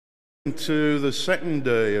To the second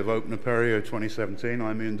day of Open Apereo 2017.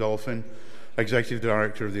 I'm Ian Dolphin, Executive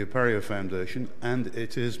Director of the Apereo Foundation, and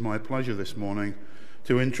it is my pleasure this morning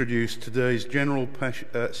to introduce today's General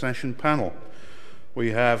Session panel. We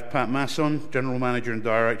have Pat Masson, General Manager and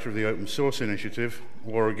Director of the Open Source Initiative,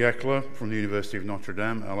 Laura Gekeler from the University of Notre,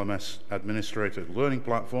 LMS Administrator Learning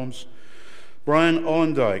Platforms, Bryan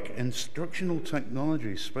Ollendyke, Instructional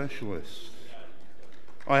Technology Specialist.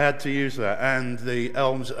 I had to use that, and the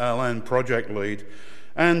ELMS LN project lead,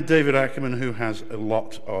 and David Ackerman, who has a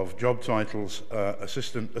lot of job titles,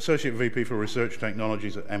 Associate VP for Research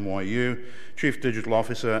Technologies at NYU, Chief Digital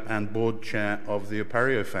Officer, and Board Chair of the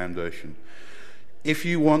Apereo Foundation. If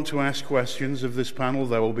you want to ask questions of this panel,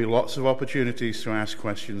 there will be lots of opportunities to ask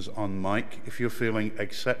questions on mic. If you're feeling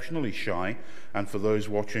exceptionally shy, and for those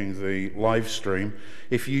watching the live stream,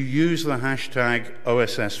 if you use the hashtag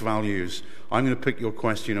OSSValues, I'm going to pick your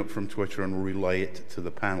question up from Twitter and relay it to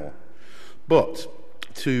the panel. But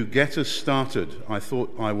to get us started, I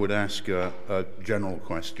thought I would ask a general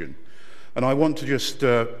question. And I want to just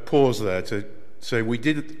pause there to say we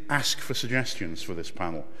did ask for suggestions for this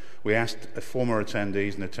panel. We asked former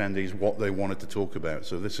attendees and attendees what they wanted to talk about.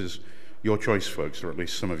 So this is your choice, folks, or at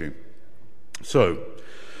least some of you. So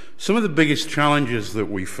some of the biggest challenges that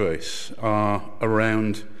we face are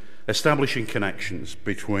around establishing connections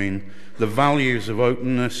between the values of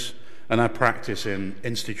openness and our practice in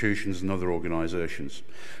institutions and other organizations.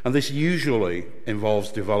 And this usually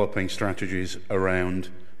involves developing strategies around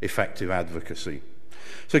effective advocacy.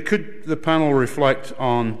 So could the panel reflect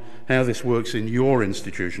on how this works in your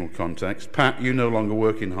institutional context? Pat, you no longer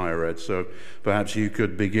work in higher ed, so perhaps you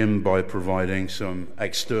could begin by providing some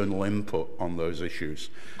external input on those issues.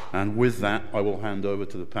 And with that, I will hand over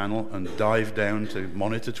to the panel and dive down to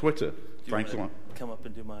monitor Twitter. Thanks a lot. Come up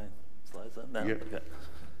and do my slides then? No? Yeah.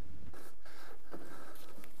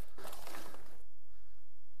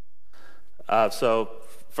 Okay. So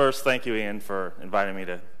first, thank you, Ian, for inviting me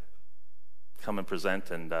to come and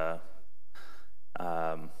present. And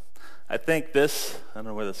I think this, I don't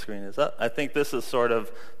know where the screen is. I think this is sort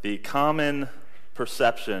of the common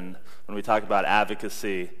perception when we talk about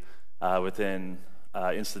advocacy within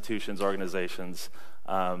institutions, organizations,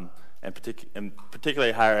 and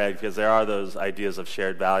particularly higher ed, because there are those ideas of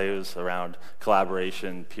shared values around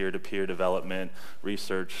collaboration, peer-to-peer development,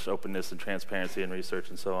 research, openness and transparency in research,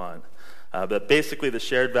 and so on. But basically the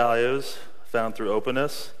shared values found through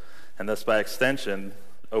openness, and thus by extension,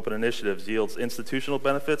 open initiatives yields institutional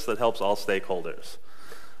benefits that helps all stakeholders.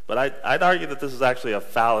 But I'd argue that this is actually a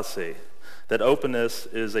fallacy, that openness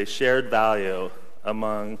is a shared value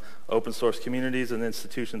among open source communities and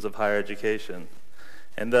institutions of higher education,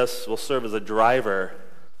 and thus will serve as a driver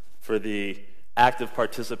for the active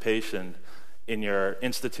participation in your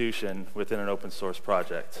institution within an open source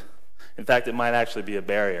project. In fact, it might actually be a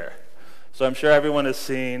barrier. So I'm sure everyone has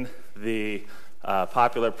seen the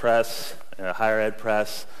popular press, higher ed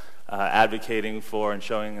press, advocating for and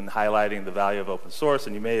showing and highlighting the value of open source,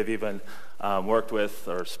 and you may have even worked with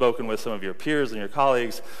or spoken with some of your peers and your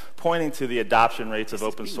colleagues pointing to the adoption rates of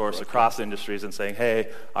open source across industries and saying,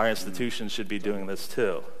 hey, our institutions should be doing this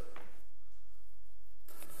too.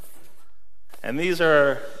 And these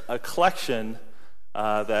are a collection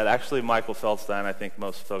that actually Michael Feldstein, I think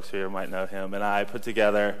most folks here might know him, and I put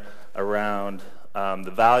together around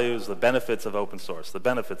the values, the benefits of open source,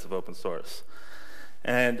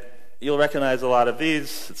 And you'll recognize a lot of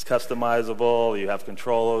these. It's customizable, you have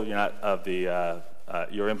control of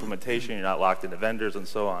your implementation, you're not locked into vendors, and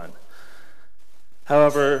so on.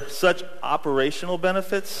 However, such operational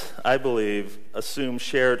benefits, I believe, assume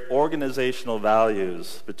shared organizational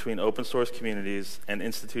values between open source communities and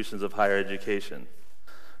institutions of higher education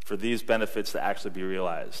for these benefits to actually be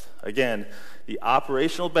realized. Again, the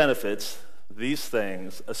operational benefits, these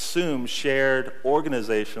things, assume shared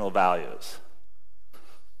organizational values.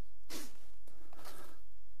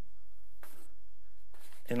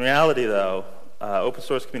 In reality, though, open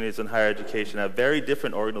source communities in higher education have very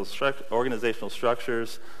different organizational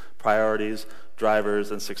structures, priorities, drivers,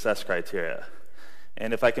 and success criteria.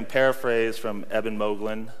 And if I can paraphrase from Eben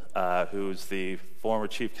Moglen, who's the former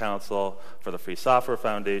chief counsel for the Free Software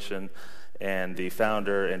Foundation and the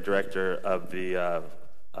founder and director of the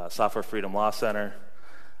Software Freedom Law Center,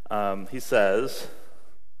 he says,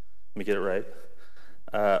 let me get it right,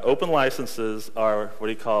 open licenses are what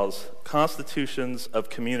he calls constitutions of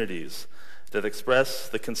communities that express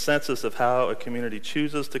the consensus of how a community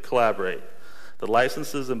chooses to collaborate. The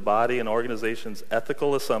licenses embody an organization's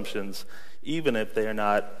ethical assumptions, even if they are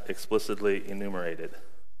not explicitly enumerated.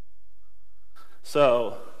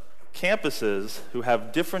 So campuses who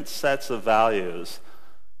have different sets of values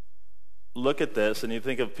look at this and you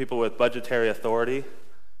think of people with budgetary authority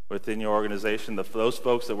within your organization, those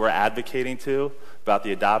folks that we're advocating to about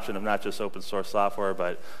the adoption of not just open source software,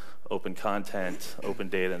 but open content, open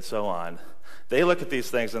data, and so on, they look at these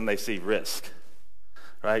things and they see risk,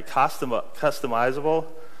 right? Customizable,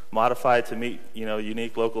 modified to meet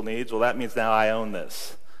unique local needs. Well, that means now I own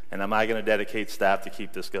this, and am I going to dedicate staff to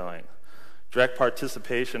keep this going? Direct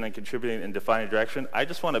participation and contributing and defining direction. I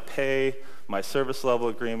just want to pay my service level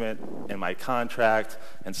agreement and my contract,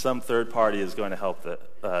 and some third party is going to help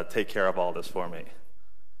take care of all this for me.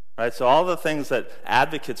 Right? So all the things that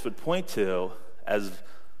advocates would point to as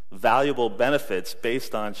valuable benefits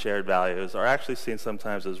based on shared values are actually seen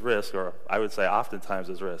sometimes as risk, or I would say oftentimes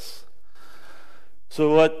as risks.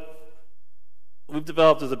 So what we've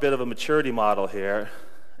developed is a bit of a maturity model here,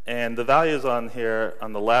 and the values on here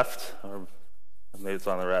on the left, or maybe it's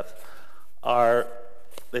on the left,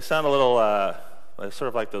 they sound a little sort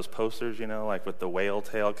of like those posters, like with the whale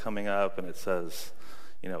tail coming up and it says,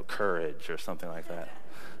 courage or something like that.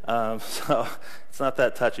 So it's not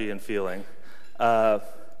that touchy and feeling.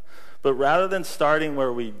 But rather than starting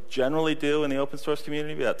where we generally do in the open source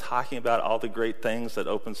community, about talking about all the great things that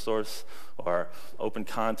open source or open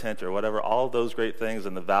content or whatever, all those great things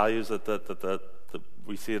and the values that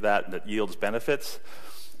we see that yields benefits,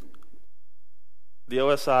 the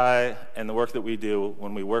OSI and the work that we do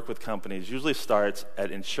when we work with companies usually starts at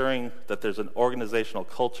ensuring that there's an organizational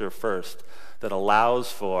culture first that allows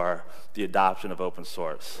for the adoption of open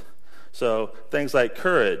source. So things like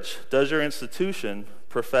courage. Does your institution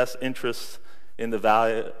profess interest in the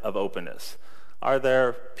value of openness? Are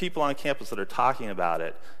there people on campus that are talking about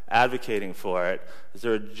it, advocating for it? Is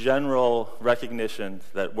there a general recognition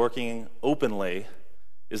that working openly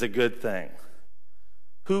is a good thing?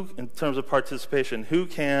 Who, in terms of participation, who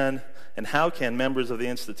can and how can members of the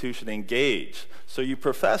institution engage? So you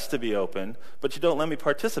profess to be open, but you don't let me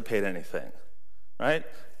participate in anything, right?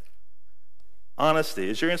 Honesty.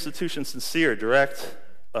 Is your institution sincere, direct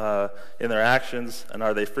in their actions, and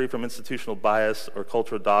are they free from institutional bias or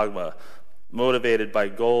cultural dogma, motivated by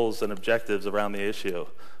goals and objectives around the issue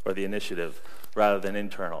or the initiative rather than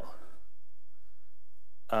internal?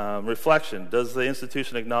 Reflection. Does the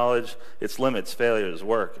institution acknowledge its limits, failures,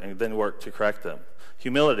 work, and then work to correct them?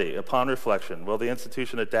 Humility. Upon reflection, will the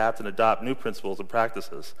institution adapt and adopt new principles and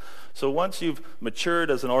practices? So once you've matured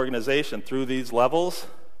as an organization through these levels,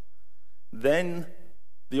 then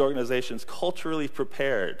the organization's culturally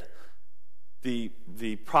prepared.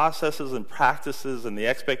 The processes and practices and the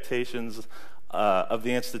expectations of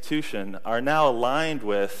the institution are now aligned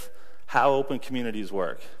with how open communities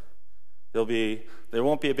work. There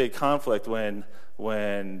won't be a big conflict when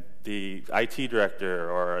the IT director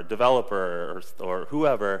or a developer or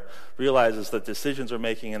whoever realizes that decisions are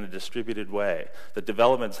making in a distributed way, that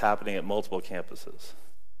development's happening at multiple campuses.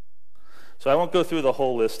 So I won't go through the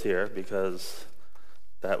whole list here because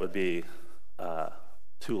that would be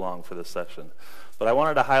too long for this section. But I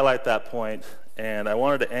wanted to highlight that point, and I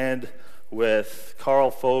wanted to end with Carl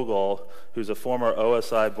Fogel, who's a former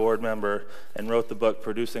OSI board member and wrote the book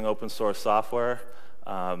Producing Open Source Software.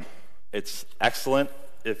 It's excellent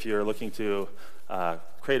if you're looking to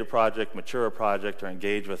create a project, mature a project, or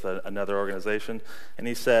engage with another organization. And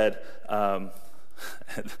he said,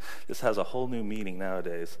 this has a whole new meaning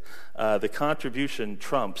nowadays, the contribution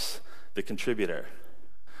trumps the contributor.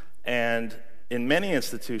 And in many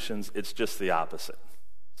institutions, it's just the opposite.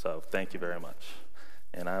 So thank you very much.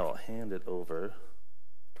 And I will hand it over.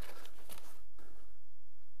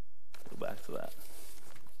 Go back to that.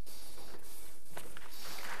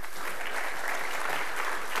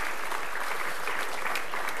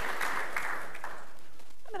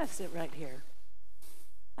 I'm going to sit right here.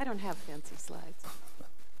 I don't have fancy slides.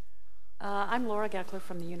 I'm Laura Gekeler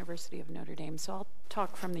from the University of Notre Dame, so I'll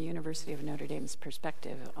talk from the University of Notre Dame's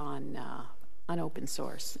perspective on open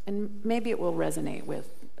source, and maybe it will resonate with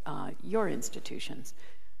your institutions.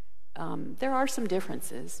 There are some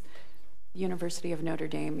differences. The University of Notre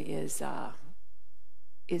Dame is a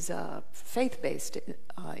faith-based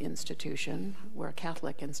institution. We're a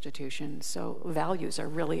Catholic institution, so values are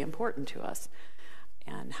really important to us.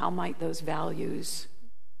 And how might those values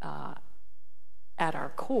at our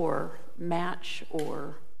core match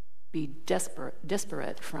or be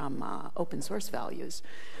disparate from open source values?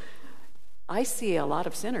 I see a lot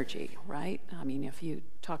of synergy, right? I mean, if you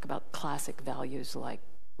talk about classic values like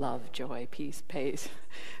love, joy, peace,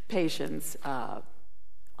 patience,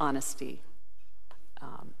 honesty,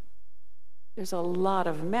 there's a lot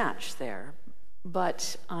of match there.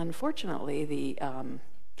 But unfortunately, the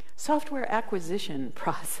software acquisition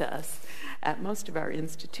process at most of our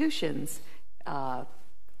institutions,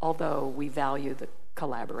 although although we value the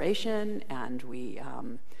collaboration, and we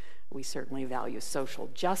certainly value social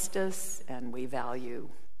justice, and we value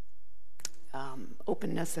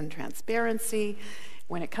openness and transparency.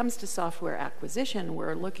 When it comes to software acquisition,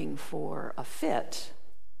 we're looking for a fit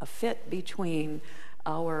between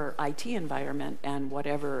our IT environment and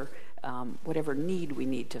whatever need we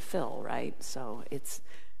need to fill, right? So it's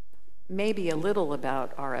maybe a little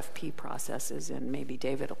about RFP processes, and maybe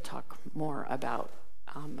David will talk more about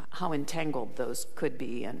how entangled those could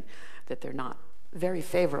be, and that they're not very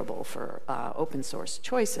favorable for open source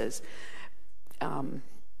choices.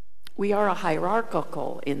 We are a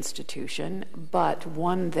hierarchical institution, but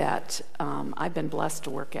one that I've been blessed to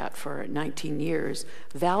work at for 19 years,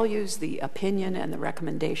 values the opinion and the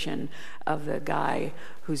recommendation of the guy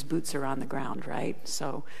whose boots are on the ground, right?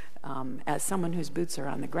 So as someone whose boots are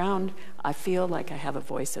on the ground, I feel like I have a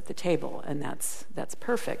voice at the table, and that's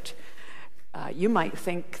perfect. You might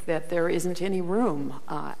think that there isn't any room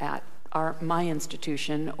at my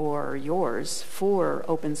institution or yours for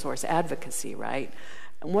open source advocacy, right?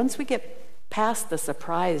 And once we get past the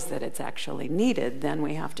surprise that it's actually needed, then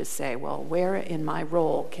we have to say, well, where in my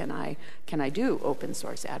role can I do open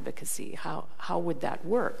source advocacy? How would that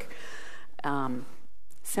work?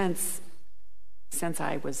 Since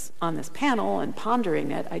I was on this panel and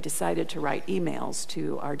pondering it, I decided to write emails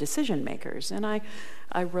to our decision makers. And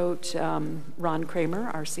I wrote Ron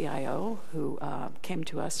Kramer, our CIO, who came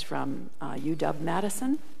to us from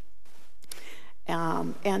UW-Madison.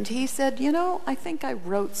 And he said, I think I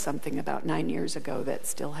wrote something about 9 years ago that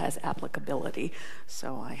still has applicability.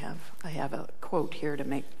 So I have a quote here to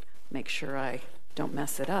make sure I don't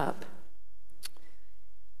mess it up.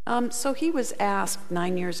 So he was asked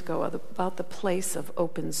 9 years ago about the place of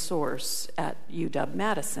open source at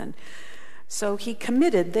UW-Madison. So he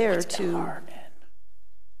committed there to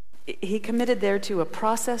a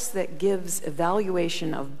process that gives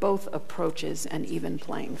evaluation of both approaches an even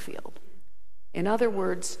playing field. In other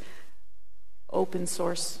words, open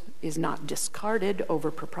source is not discarded over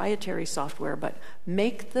proprietary software, but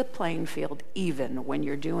make the playing field even when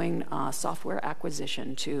you're doing software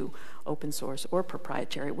acquisition to open source or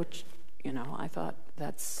proprietary, which, I thought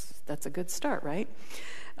that's a good start, right?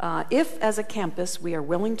 If, as a campus, we are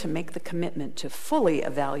willing to make the commitment to fully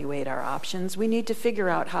evaluate our options, we need to figure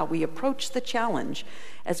out how we approach the challenge.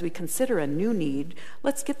 As we consider a new need,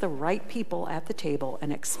 let's get the right people at the table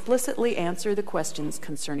and explicitly answer the questions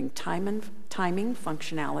concerning timing,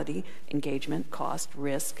 functionality, engagement, cost,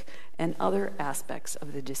 risk, and other aspects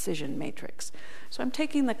of the decision matrix. So I'm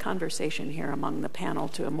taking the conversation here among the panel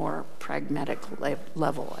to a more pragmatic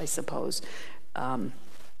level, I suppose.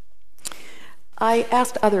 I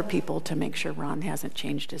asked other people to make sure Ron hasn't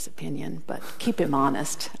changed his opinion, but keep him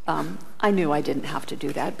honest. I knew I didn't have to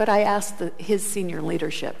do that, but I asked his senior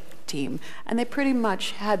leadership team, and they pretty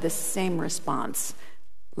much had the same response.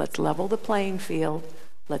 Let's level the playing field.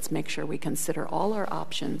 Let's make sure we consider all our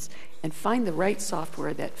options and find the right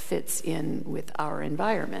software that fits in with our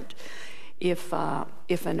environment. If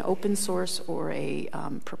an open source or a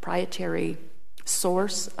proprietary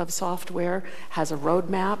source of software has a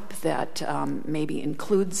roadmap that maybe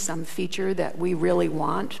includes some feature that we really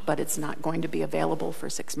want, but it's not going to be available for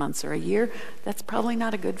 6 months or a year, that's probably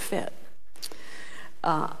not a good fit.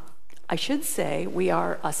 I should say we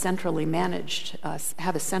are a centrally managed,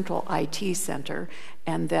 have a central IT center,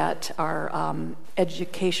 and that our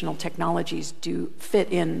educational technologies do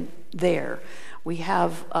fit in there. We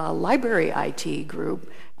have a library IT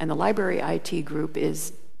group, and the library IT group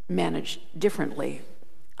is managed differently.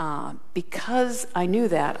 Because I knew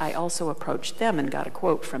that, I also approached them and got a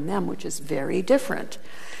quote from them, which is very different.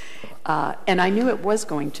 And I knew it was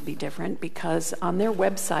going to be different because on their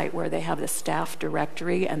website, where they have the staff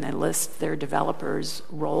directory and they list their developers'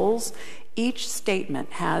 roles, each statement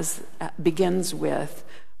begins with,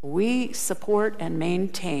 "We support and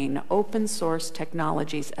maintain open source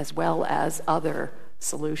technologies as well as other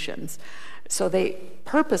solutions." So they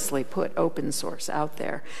purposely put open source out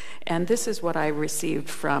there. And this is what I received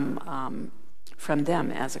from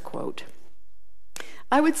them as a quote.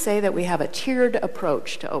 I would say that we have a tiered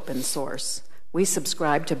approach to open source. We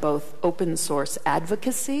subscribe to both open source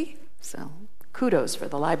advocacy, so kudos for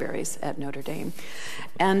the libraries at Notre Dame,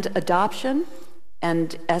 and adoption,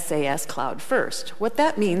 and SAS Cloud First. What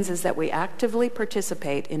that means is that we actively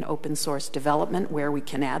participate in open source development where we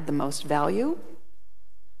can add the most value,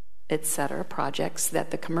 etc., projects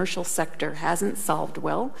that the commercial sector hasn't solved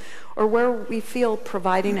well, or where we feel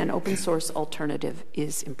providing an open source alternative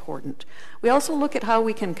is important. We also look at how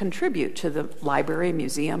we can contribute to the library,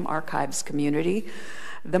 museum, archives community.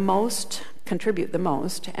 contribute the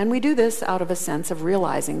most, and we do this out of a sense of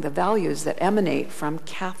realizing the values that emanate from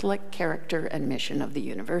Catholic character and mission of the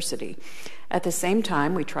university. At the same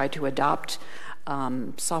time, we try to adopt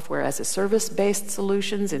software as a service-based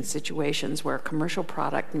solutions in situations where a commercial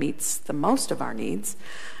product meets the most of our needs.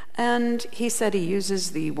 And he said he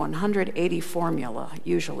uses the 180 formula,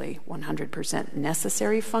 usually 100%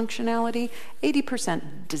 necessary functionality,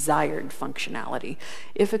 80% desired functionality.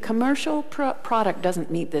 If a commercial product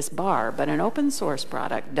doesn't meet this bar, but an open source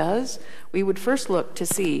product does, we would first look to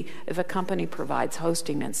see if a company provides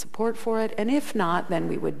hosting and support for it, and if not, then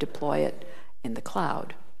we would deploy it in the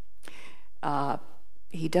cloud.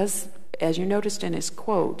 He does, as you noticed in his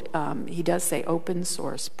quote, he does say open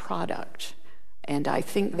source product. And I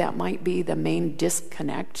think that might be the main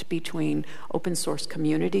disconnect between open source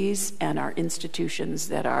communities and our institutions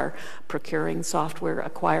that are procuring software,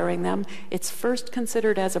 acquiring them. It's first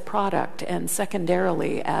considered as a product and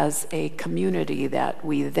secondarily as a community that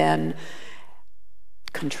we then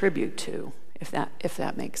contribute to, if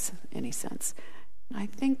that makes any sense. I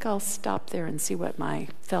think I'll stop there and see what my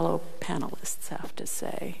fellow panelists have to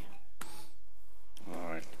say. All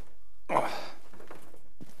right. Oh.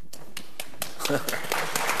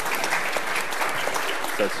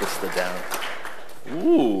 That's just the down.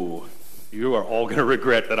 Ooh, you are all going to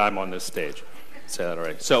regret that I'm on this stage. Say that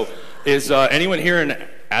already. So, is anyone here an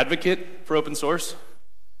advocate for open source?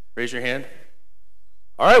 Raise your hand.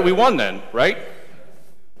 All right, we won then, right?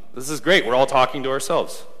 This is great. We're all talking to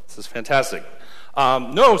ourselves. This is fantastic.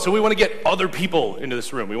 So we want to get other people into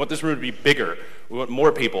this room. We want this room to be bigger. We want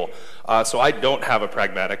more people. So I don't have a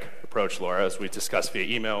pragmatic approach, Laura, as we discussed via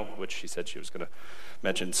email, which she said she was going to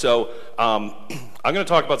mention. So I'm going to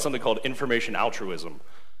talk about something called information altruism.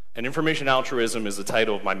 And information altruism is the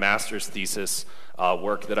title of my master's thesis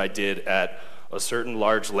work that I did at a certain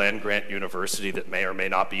large land-grant university that may or may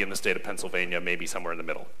not be in the state of Pennsylvania, maybe somewhere in the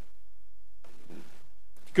middle.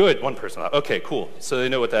 Good, one person. Okay, cool. So they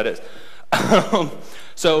know what that is.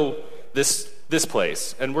 So this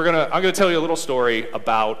place, and I'm gonna tell you a little story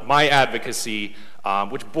about my advocacy,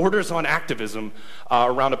 which borders on activism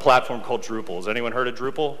around a platform called Drupal. Has anyone heard of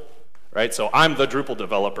Drupal? Right, so I'm the Drupal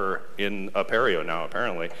developer in Apereo now,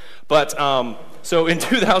 apparently. But so in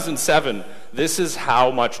 2007, this is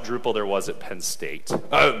how much Drupal there was at Penn State,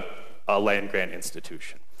 a land-grant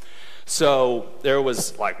institution. So there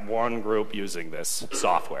was like one group using this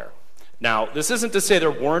software. Now, this isn't to say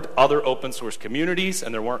there weren't other open source communities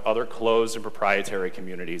and there weren't other closed and proprietary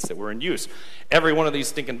communities that were in use. Every one of these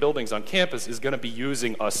stinking buildings on campus is going to be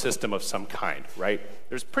using a system of some kind, right?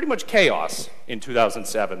 There's pretty much chaos in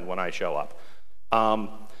 2007 when I show up.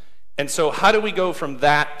 And so how do we go from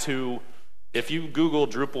that to, if you Google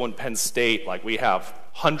Drupal in Penn State, like we have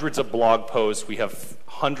hundreds of blog posts, we have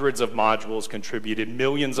hundreds of modules contributed,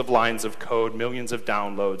 millions of lines of code, millions of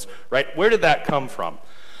downloads, right? Where did that come from?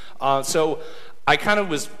 So I kind of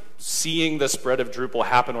was seeing the spread of Drupal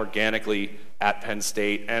happen organically at Penn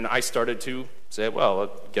State, and I started to say, well,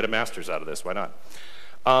 I'll get a master's out of this, why not?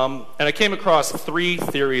 And I came across three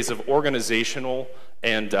theories of organizational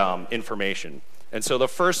and information. And so the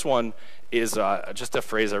first one is just a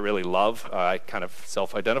phrase I really love. I kind of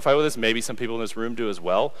self-identify with this. Maybe some people in this room do as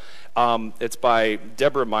well. It's by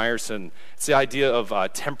Deborah Meyerson. It's the idea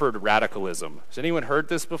of tempered radicalism. Has anyone heard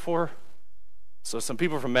this before? So some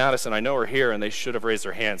people from Madison I know are here, and they should have raised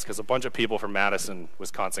their hands because a bunch of people from Madison,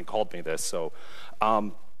 Wisconsin called me this. So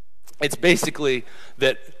it's basically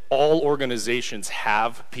that all organizations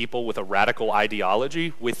have people with a radical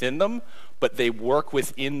ideology within them, but they work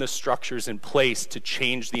within the structures in place to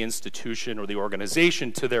change the institution or the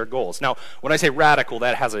organization to their goals. Now, when I say radical,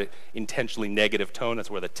 that has an intentionally negative tone. That's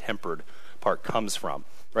where the tempered part comes from.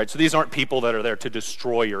 Right, so these aren't people that are there to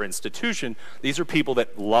destroy your institution. These are people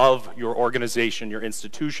that love your organization, your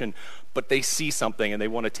institution, but they see something and they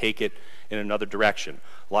want to take it in another direction.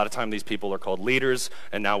 A lot of time these people are called leaders,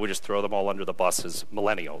 and now we just throw them all under the bus as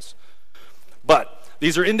millennials. But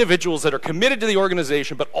these are individuals that are committed to the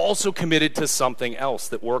organization, but also committed to something else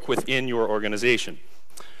that work within your organization.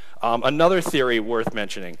 Another theory worth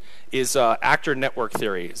mentioning is actor network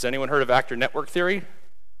theory. Has anyone heard of actor network theory?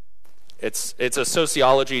 It's a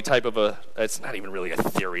sociology type of it's not even really a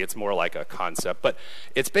theory, it's more like a concept, but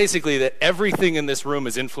it's basically that everything in this room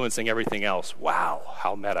is influencing everything else. Wow,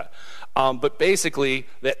 how meta. But basically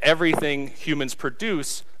that everything humans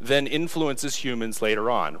produce then influences humans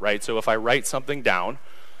later on, right? So if I write something down,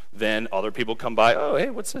 then other people come by, oh,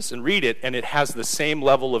 hey, what's this? And read it, and it has the same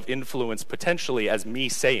level of influence potentially as me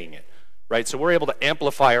saying it. Right, so we're able to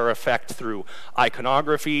amplify our effect through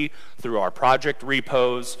iconography, through our project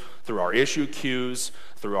repos, through our issue queues,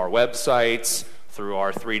 through our websites, through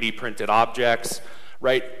our 3D printed objects,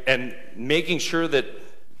 right? And making sure that,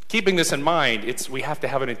 keeping this in mind, we have to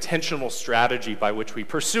have an intentional strategy by which we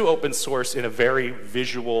pursue open source in a very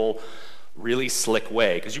visual, really slick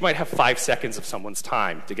way, because you might have 5 seconds of someone's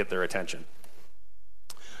time to get their attention.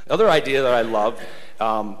 The other idea that I loved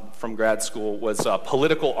from grad school was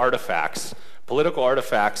political artifacts. Political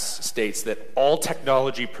artifacts states that all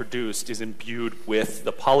technology produced is imbued with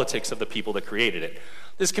the politics of the people that created it.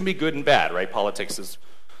 This can be good and bad, right? Politics is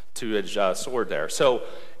two-edged sword there. So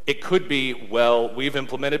it could be, well, we've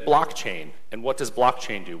implemented blockchain. And what does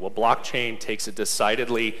blockchain do? Well, blockchain takes a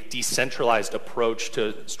decidedly decentralized approach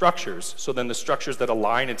to structures. So then the structures that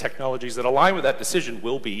align and technologies that align with that decision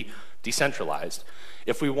will be decentralized.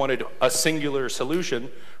 If we wanted a singular solution,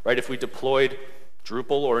 right, if we deployed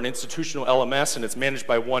Drupal or an institutional LMS and it's managed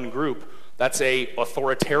by one group, that's a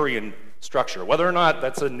authoritarian structure. Whether or not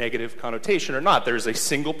that's a negative connotation or not, there's a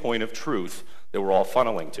single point of truth that we're all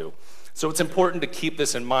funneling to. So it's important to keep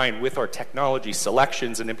this in mind with our technology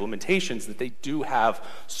selections and implementations, that they do have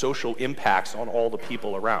social impacts on all the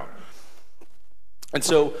people around. And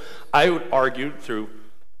so I would argue through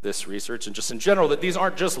this research and just in general that these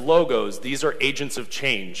aren't just logos, these are agents of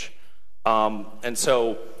change. And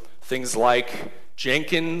so things like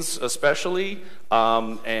Jenkins especially,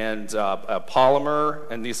 and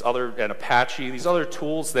Polymer and and Apache, these other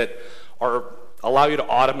tools that allow you to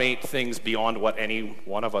automate things beyond what any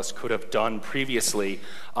one of us could have done previously,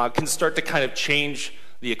 can start to kind of change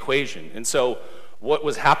the equation. And so what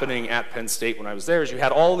was happening at Penn State when I was there is you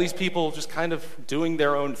had all these people just kind of doing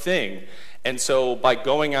their own thing. And so by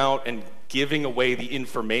going out and giving away the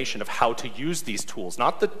information of how to use these tools,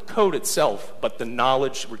 not the code itself, but the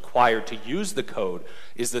knowledge required to use the code,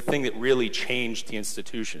 is the thing that really changed the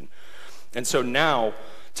institution. And so now,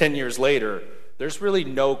 10 years later, there's really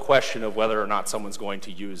no question of whether or not someone's going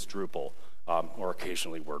to use Drupal, or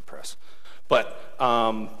occasionally WordPress. But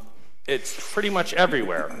it's pretty much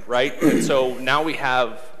everywhere, right? And so now we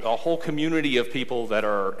have a whole community of people that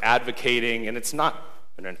are advocating, and it's not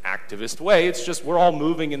in an activist way, it's just we're all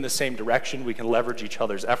moving in the same direction, we can leverage each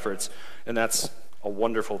other's efforts, and that's a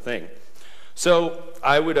wonderful thing. So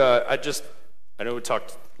I know we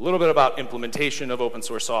talked a little bit about implementation of open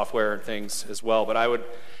source software and things as well, but I would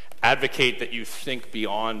advocate that you think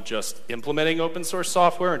beyond just implementing open source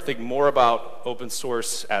software and think more about open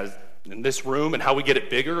source as in this room and how we get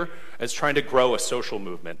it bigger as trying to grow a social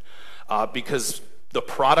movement. Because the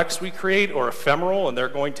products we create are ephemeral and they're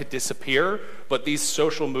going to disappear, but these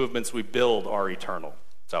social movements we build are eternal.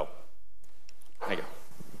 So, thank you.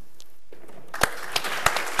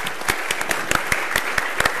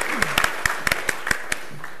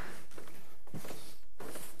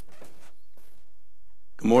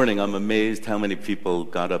 Good morning. I'm amazed how many people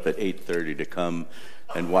got up at 8:30 to come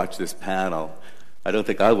and watch this panel. I don't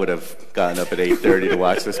think I would have gotten up at 8:30 to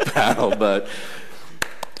watch this panel, but...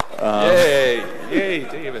 Yay,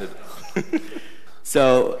 David.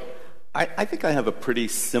 So I think I have a pretty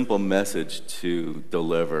simple message to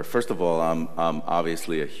deliver. First of all, I'm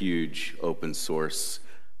obviously a huge open source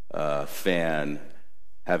fan,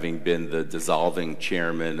 having been the dissolving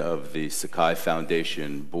chairman of the Sakai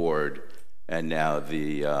Foundation board and now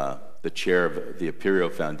the chair of the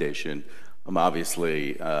Apereo Foundation. I'm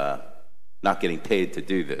obviously not getting paid to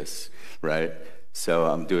do this, right? So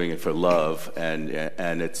I'm doing it for love, and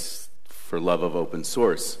it's for love of open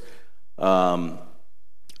source.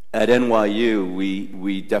 At NYU,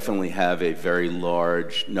 we definitely have a very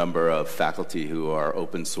large number of faculty who are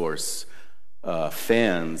open source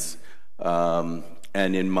fans. And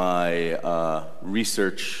in my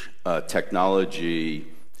research technology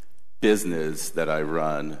business that I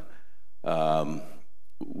run,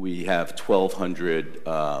 we have 1,200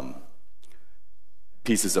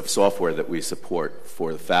 pieces of software that we support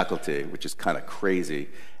for the faculty, which is kind of crazy,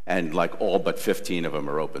 and like all but 15 of them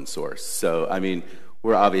are open source. So, I mean,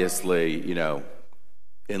 we're obviously,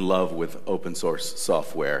 in love with open source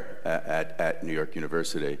software at New York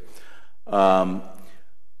University.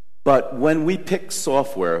 But when we pick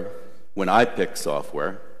software, when I pick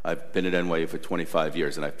software, I've been at NYU for 25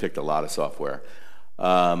 years and I've picked a lot of software.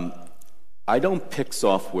 I don't pick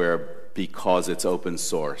software because it's open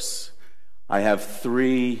source. I have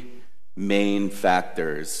three main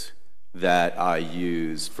factors that I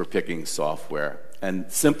use for picking software.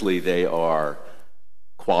 And simply they are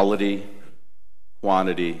quality,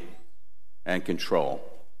 quantity, and control.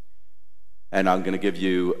 And I'm going to give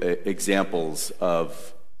you examples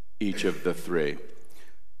of each of the three.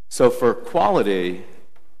 So for quality,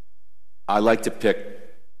 I like to pick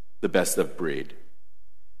the best of breed.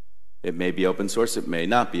 It may be open source, it may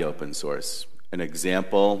not be open source. An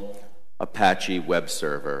example, Apache web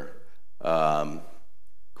server.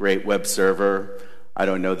 Great web server. I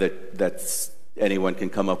don't know that anyone can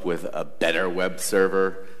come up with a better web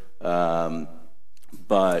server,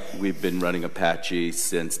 but we've been running Apache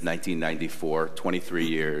since 1994, 23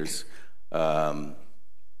 years.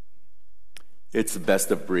 It's the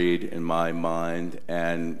best of breed in my mind,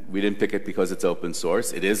 and we didn't pick it because it's open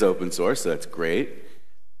source. It is open source, so that's great,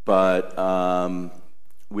 but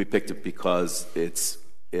we picked it because it's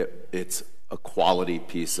a quality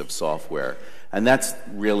piece of software, and that's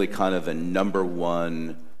really kind of the number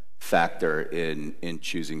one factor in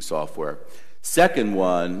choosing software. Second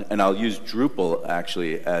one, and I'll use Drupal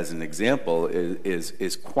actually as an example,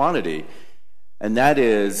 is quantity, and that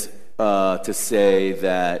is to say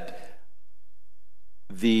that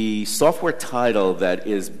the software title that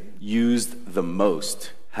is used the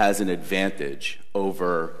most has an advantage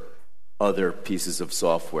over other pieces of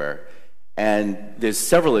software. And there's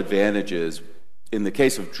several advantages. In the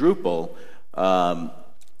case of Drupal,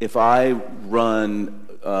 if I run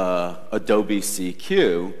Adobe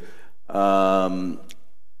CQ,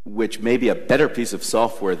 which may be a better piece of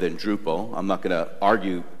software than Drupal, I'm not going to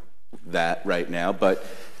argue that right now, but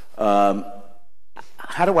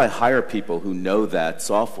how do I hire people who know that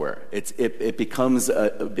software? It becomes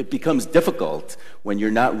difficult when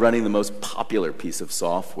you're not running the most popular piece of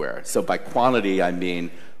software. So by quantity, I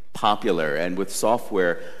mean popular. And with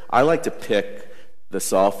software, I like to pick the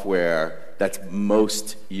software that's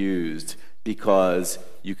most used because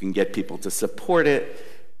you can get people to support it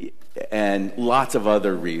and lots of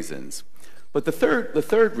other reasons. But the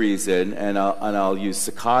third reason, and I'll use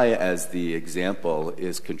Sakai as the example,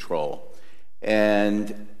 is control.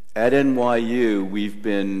 And at NYU, we've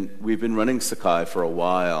been running Sakai for a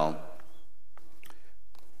while.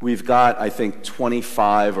 We've got, I think,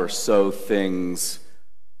 25 or so things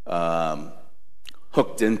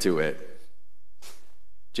hooked into it.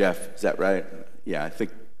 Jeff, is that right? Yeah, I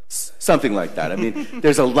think something like that. I mean,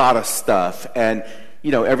 there's a lot of stuff. And,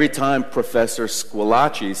 you know, every time Professor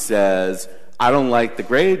Squillaci says, I don't like the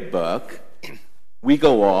grade book, we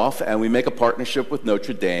go off and we make a partnership with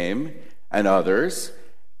Notre Dame and others,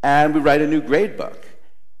 and we write a new grade book.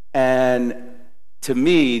 And to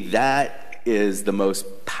me, that is the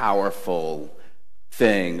most powerful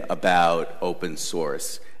thing about open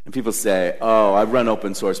source. And people say, oh, I run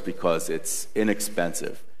open source because it's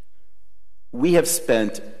inexpensive. We have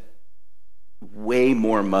spent way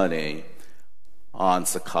more money on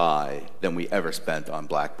Sakai than we ever spent on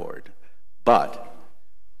Blackboard. But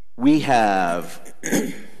we have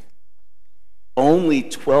only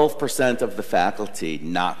 12% of the faculty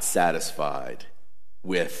not satisfied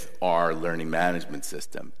with our learning management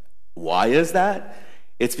system. Why is that?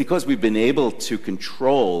 It's because we've been able to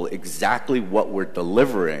control exactly what we're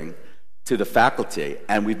delivering to the faculty,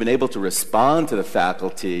 and we've been able to respond to the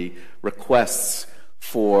faculty requests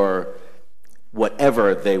for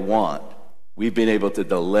whatever they want. We've been able to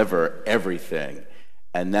deliver everything,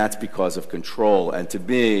 and that's because of control. And to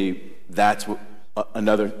me, that's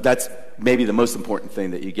maybe the most important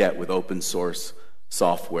thing that you get with open source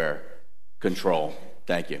software: control.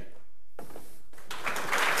 Thank you.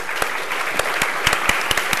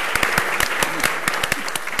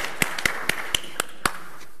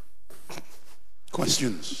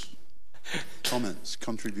 Questions, comments,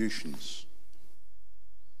 contributions?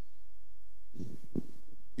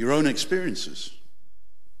 Your own experiences?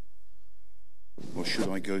 Or should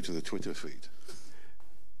I go to the Twitter feed?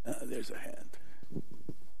 There's a hand.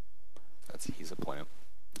 He's a plant.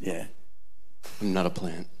 Yeah. I'm not a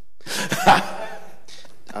plant.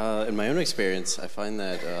 In my own experience, I find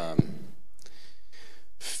that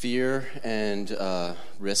fear and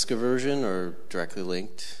risk aversion are directly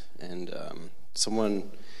linked. And someone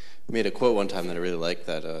made a quote one time that I really liked,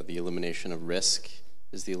 that the elimination of risk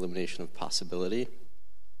is the elimination of possibility.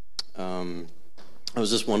 I was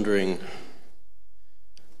just wondering,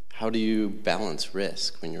 how do you balance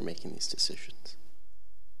risk when you're making these decisions?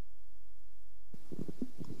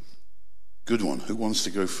 Good one. Who wants to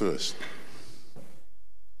go first?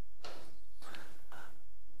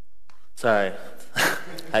 Sorry.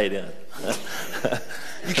 How you doing?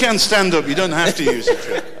 You can stand up. You don't have to use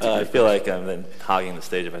it. I feel like I'm then hogging the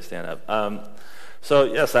stage if I stand up. So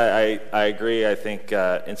yes, I agree. I think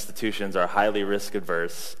institutions are highly risk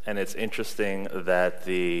adverse, and it's interesting that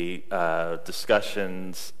the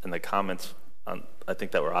discussions and the comments I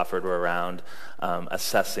think that were offered were around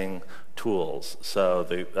assessing tools. So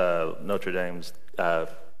the Notre Dame's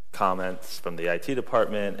comments from the IT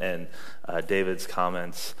department and David's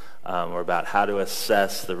comments were about how to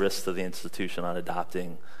assess the risks of the institution on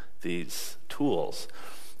adopting these tools.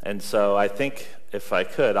 And so I think if I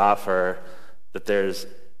could offer that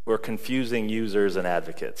we're confusing users and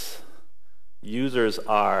advocates. Users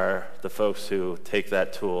are the folks who take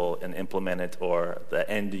that tool and implement it, or the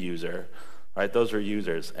end user, right? Those are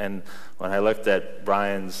users. And when I looked at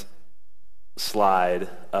Bryan's slide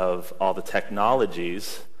of all the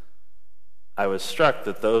technologies, I was struck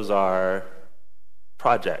that those are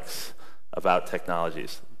projects about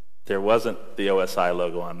technologies. There wasn't the OSI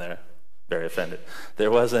logo on there. Very offended. There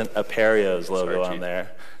wasn't Apereo's logo on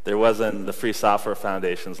there. There wasn't the Free Software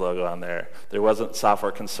Foundation's logo on there. There wasn't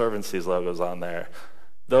Software Conservancy's logos on there.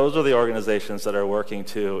 Those are the organizations that are working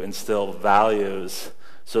to instill values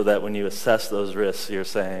so that when you assess those risks, you're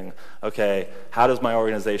saying, okay, how does my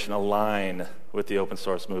organization align with the open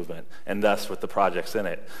source movement and thus with the projects in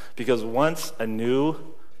it? Because once a new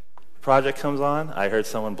project comes on, I heard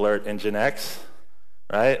someone blurt Nginx,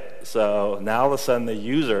 right? So now all of a sudden the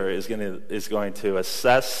user is going to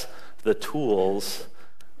assess the tools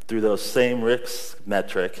through those same risk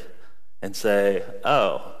metric and say,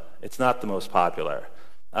 oh, it's not the most popular.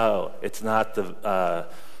 Oh, it's not the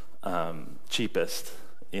cheapest.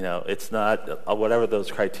 It's not whatever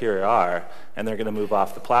those criteria are, and they're going to move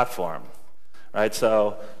off the platform, right?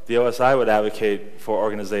 So the OSI would advocate for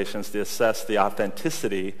organizations to assess the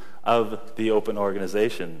authenticity of the open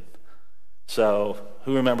organization. So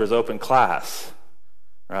who remembers Open Class,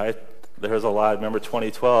 right? There's a lot. Remember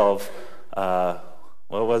 2012,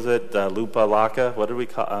 what was it? Lupa Laka? What did we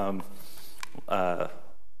call?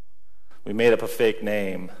 We made up a fake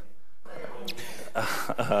name.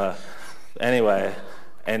 Anyway,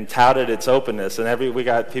 and touted its openness, and we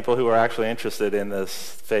got people who were actually interested in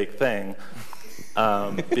this fake thing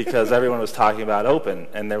because everyone was talking about open,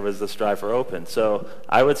 and there was this drive for open. So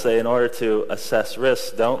I would say in order to assess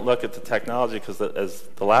risks, don't look at the technology, because as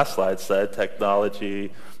the last slide said,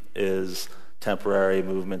 technology is temporary,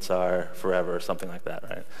 movements are forever, or something like that,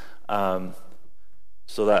 right?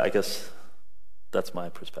 So that, I guess, that's my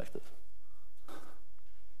perspective.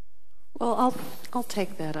 Well, I'll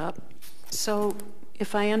take that up. So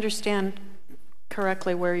if I understand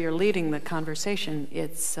correctly where you're leading the conversation,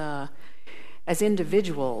 it's as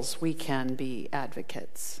individuals, we can be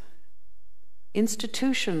advocates.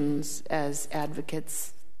 Institutions as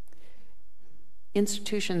advocates,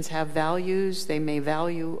 institutions have values. They may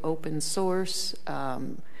value open source.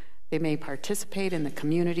 They may participate in the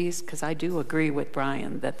communities, because I do agree with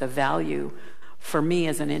Bryan that the value for me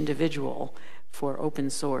as an individual for open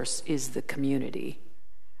source is the community.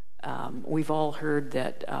 We've all heard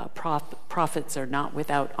that prophets are not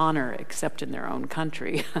without honor except in their own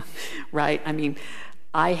country, right? I mean,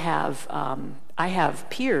 I have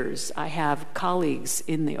peers, I have colleagues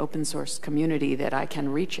in the open source community that I can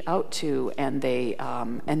reach out to, and they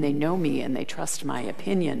know me and they trust my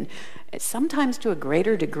opinion, sometimes to a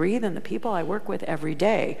greater degree than the people I work with every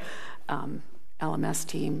day. LMS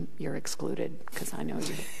team, you're excluded because I know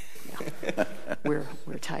you. Yeah, we're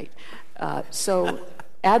tight. So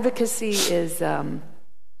advocacy is an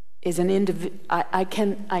I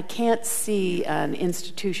can't see an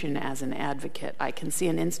institution as an advocate. I can see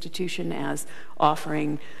an institution as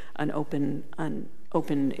offering an open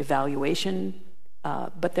evaluation,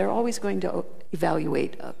 but they're always going to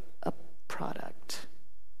evaluate a product.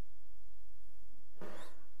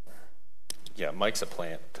 Yeah, Mike's a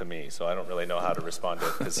plant to me, so I don't really know how to respond to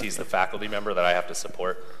it, because he's the faculty member that I have to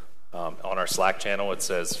support. On our Slack channel, it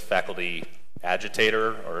says faculty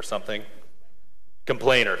agitator or something.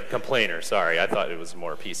 Complainer, sorry. I thought it was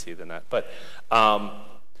more PC than that. But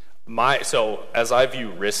so as I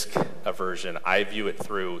view risk aversion, I view it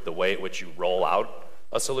through the way at which you roll out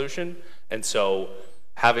a solution. And so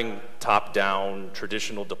having top-down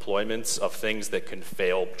traditional deployments of things that can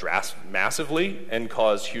fail massively and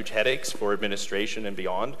cause huge headaches for administration and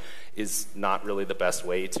beyond is not really the best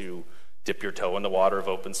way to dip your toe in the water of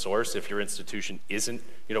open source. If your institution isn't,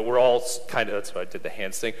 we're all kind of, that's why I did the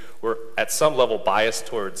hands thing, we're at some level biased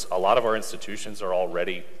towards, a lot of our institutions are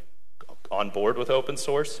already on board with open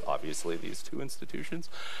source, obviously these two institutions.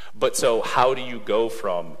 But so how do you go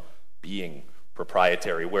from being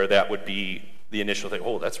proprietary, where that would be the initial thing,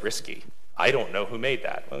 oh, that's risky. I don't know who made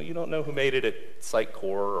that. Well, you don't know who made it at Sitecore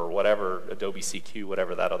or whatever, Adobe CQ,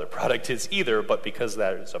 whatever that other product is either, but because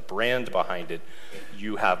there's a brand behind it,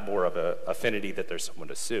 you have more of an affinity that there's someone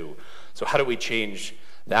to sue. So how do we change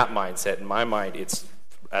that mindset? In my mind, it's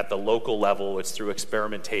at the local level, it's through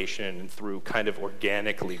experimentation and through kind of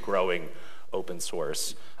organically growing open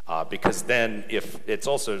source. Because then if it's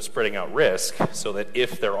also spreading out risk, so that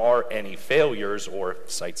if there are any failures or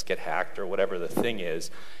sites get hacked or whatever the thing is,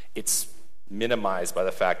 it's minimized by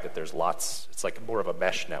the fact that there's lots, it's like more of a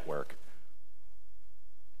mesh network.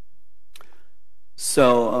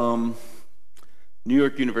 So, New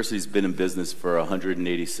York University's been in business for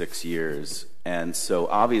 186 years, and so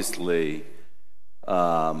obviously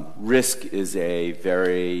risk is a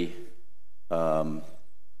very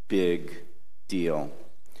big deal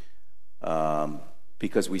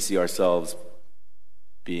because we see ourselves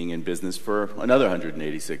being in business for another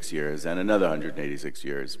 186 years and another 186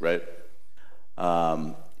 years, right?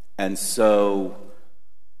 And so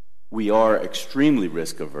we are extremely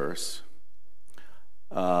risk averse.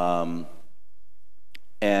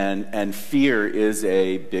 And fear is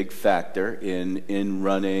a big factor in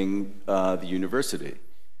running the university.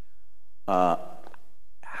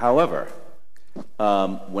 However,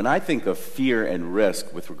 when I think of fear and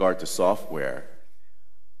risk with regard to software,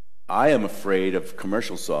 I am afraid of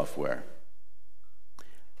commercial software.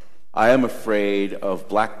 I am afraid of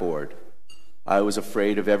Blackboard. I was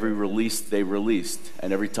afraid of every release they released,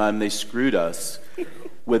 and every time they screwed us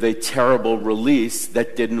with a terrible release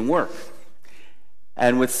that didn't work.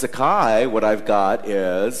 And with Sakai, what I've got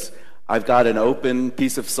is I've got an open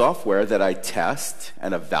piece of software that I test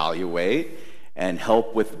and evaluate and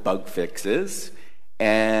help with bug fixes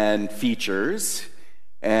and features.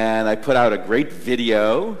 And I put out a great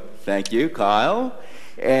video. Thank you, Kyle.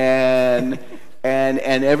 And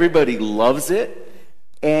everybody loves it.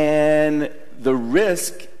 And the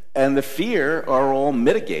risk and the fear are all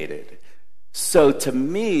mitigated. So to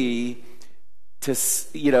me,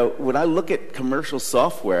 when I look at commercial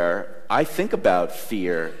software, I think about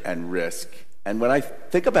fear and risk. And when I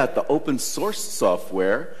think about the open source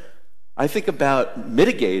software, I think about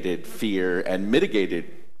mitigated fear and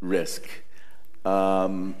mitigated risk.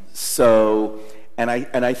 And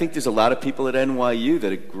I think there's a lot of people at NYU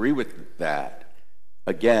that agree with that.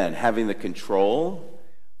 Again, having the control,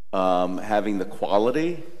 having the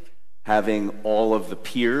quality, having all of the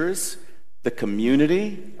peers, the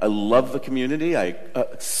community. I love the community. I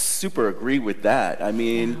super agree with that. I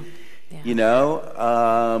mean,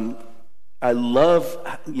 I love,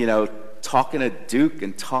 talking to Duke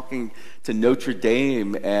and talking to Notre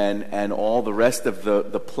Dame and all the rest of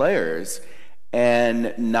the players,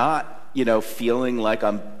 and not, feeling like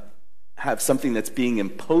have something that's being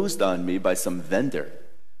imposed on me by some vendor.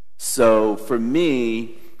 So for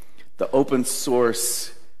me, the open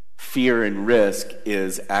source fear and risk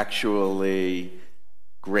is actually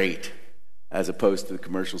great as opposed to the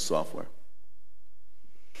commercial software.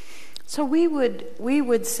 So we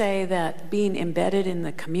would say that being embedded in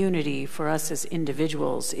the community for us as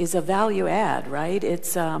individuals is a value add, right?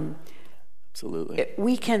 It's absolutely.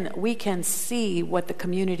 We can see what the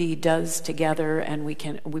community does together, and we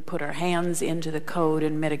put our hands into the code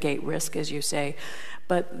and mitigate risk, as you say.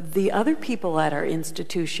 But the other people at our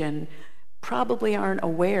institution probably aren't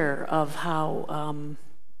aware of how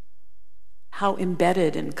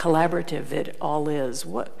embedded and collaborative it all is.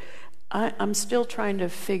 I'm still trying to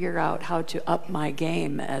figure out how to up my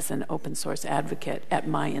game as an open source advocate at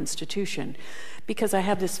my institution, because I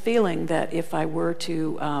have this feeling that if I were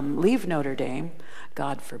to leave Notre Dame,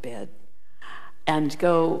 God forbid, and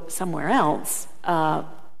go somewhere else,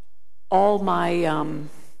 all my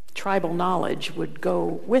tribal knowledge would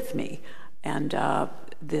go with me, and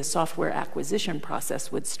the software acquisition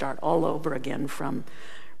process would start all over again from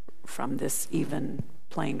this even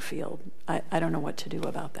playing field. I don't know what to do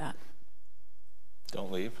about that.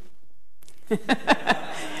 Don't leave.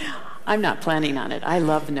 I'm not planning on it. I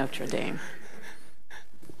love Notre Dame.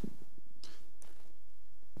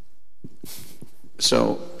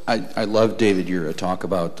 So I love, David, your talk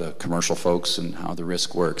about the commercial folks and how the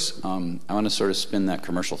risk works. I want to sort of spin that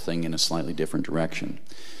commercial thing in a slightly different direction.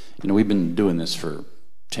 We've been doing this for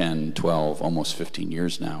 10, 12, almost 15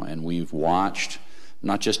 years now, and we've watched,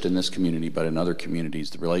 not just in this community, but in other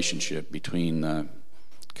communities, the relationship between the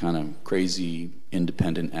kind of crazy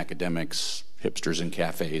independent academics, hipsters in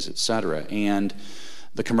cafes, etc., and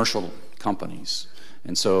the commercial companies.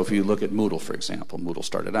 And so if you look at Moodle, for example, Moodle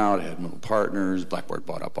started out, it had Moodle partners, Blackboard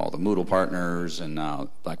bought up all the Moodle partners, and now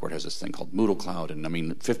Blackboard has this thing called Moodle Cloud,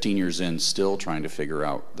 and 15 years in, still trying to figure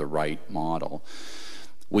out the right model.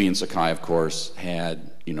 We in Sakai, of course, had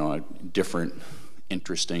different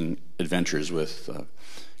interesting adventures with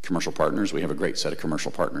commercial partners. We have a great set of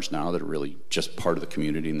commercial partners now that are really just part of the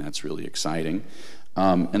community, and that's really exciting.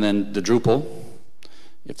 And then the Drupal.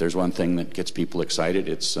 If there's one thing that gets people excited,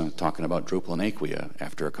 it's talking about Drupal and Aquia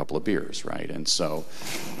after a couple of beers, right? And so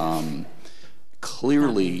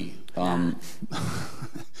clearly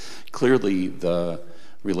the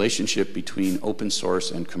relationship between open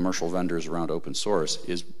source and commercial vendors around open source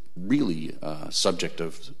is really a subject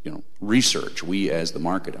of research. We as the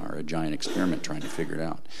market are a giant experiment trying to figure it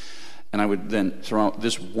out. And I would then throw out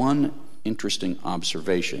this one interesting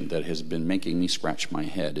observation that has been making me scratch my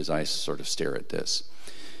head as I sort of stare at this.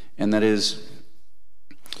 And that is,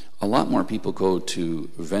 a lot more people go to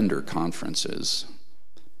vendor conferences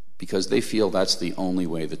because they feel that's the only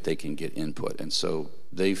way that they can get input. And so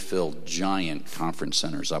they fill giant conference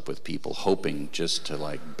centers up with people hoping just to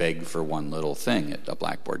like beg for one little thing at a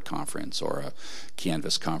Blackboard conference or a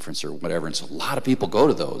Canvas conference or whatever. And so a lot of people go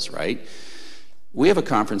to those, right? We have a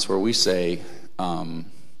conference where we say,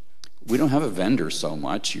 we don't have a vendor so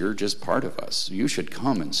much, you're just part of us. You should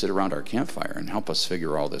come and sit around our campfire and help us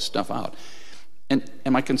figure all this stuff out. And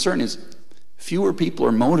my concern is fewer people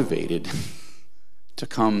are motivated to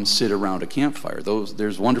come sit around a campfire.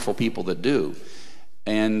 There's wonderful people that do.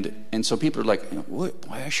 And so people are like,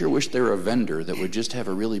 I sure wish there were a vendor that would just have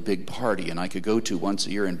a really big party and I could go to once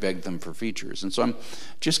a year and beg them for features. And so I'm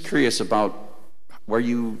just curious about what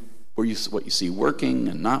you see working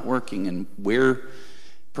and not working, and where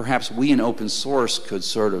perhaps we in open source could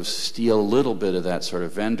sort of steal a little bit of that sort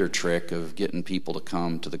of vendor trick of getting people to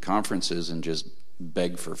come to the conferences and just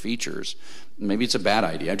beg for features. Maybe it's a bad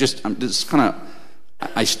idea.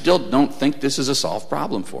 I still don't think this is a solved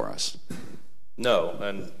problem for us. No,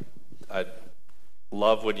 and I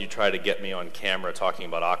love when you try to get me on camera talking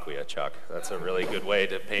about Acquia, Chuck. That's a really good way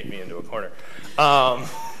to paint me into a corner.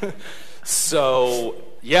 So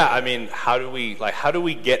yeah, I mean, how do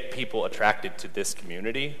we get people attracted to this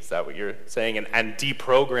community? Is that what you're saying? And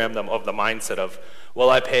deprogram them of the mindset of,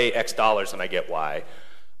 well, I pay X dollars and I get Y.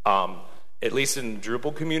 At least in the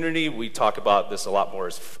Drupal community, we talk about this a lot more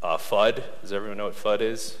as FUD. Does everyone know what FUD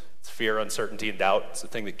is? It's fear, uncertainty, and doubt. It's the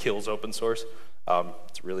thing that kills open source.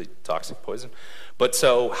 It's really toxic poison. But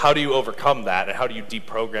so how do you overcome that, and how do you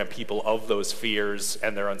deprogram people of those fears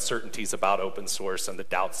and their uncertainties about open source and the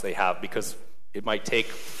doubts they have? Because it might take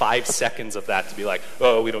 5 seconds of that to be like,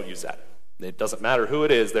 oh, we don't use that. It doesn't matter who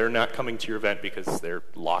it is, they're not coming to your event because they're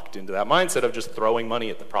locked into that mindset of just throwing money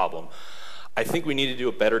at the problem. I think we need to do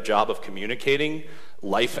a better job of communicating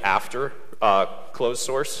life after closed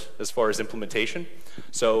source as far as implementation.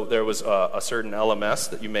 So there was a certain LMS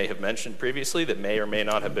that you may have mentioned previously that may or may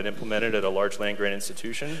not have been implemented at a large land-grant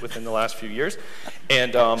institution within the last few years.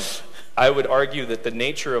 And I would argue that the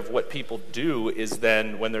nature of what people do is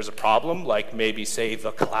then when there's a problem, like maybe say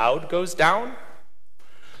the cloud goes down,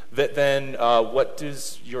 that then what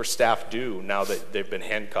does your staff do now that they've been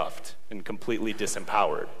handcuffed and completely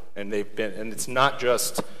disempowered? And it's not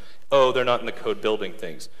just, oh, they're not in the code building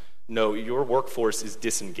things. No, your workforce is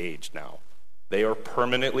disengaged now. They are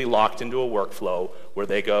permanently locked into a workflow where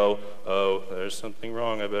they go, oh, there's something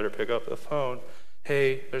wrong, I better pick up the phone.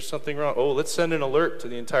 Hey, there's something wrong. Oh, let's send an alert to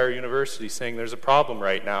the entire university saying there's a problem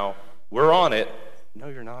right now. We're on it. No,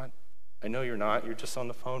 you're not. I know you're not. You're just on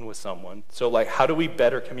the phone with someone. So, like, how do we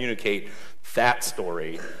better communicate that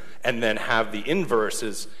story and then have the inverse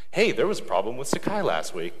is, hey, there was a problem with Sakai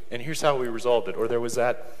last week, and here's how we resolved it. Or there was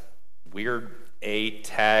that weird A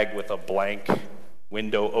tag with a blank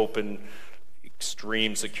window open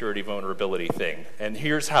extreme security vulnerability thing. And I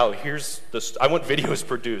want videos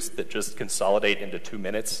produced that just consolidate into 2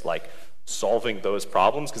 minutes, like solving those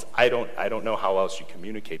problems, because I don't know how else you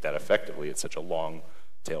communicate that effectively. It's such a long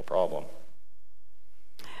tail problem.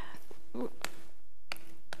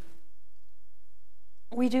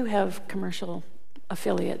 We do have commercial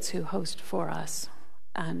affiliates who host for us,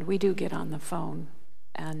 and we do get on the phone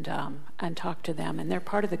and talk to them, and they're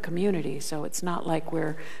part of the community, so it's not like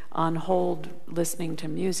we're on hold listening to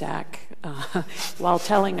Muzak while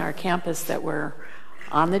telling our campus that we're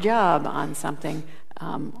on the job on something.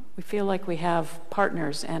 We feel like we have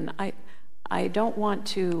partners, and I don't want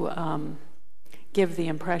to give the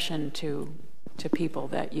impression to people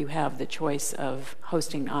that you have the choice of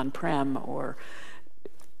hosting on-prem or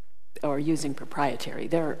using proprietary.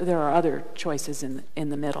 There are other choices in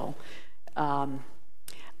the middle.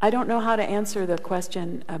 I don't know how to answer the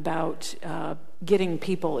question about getting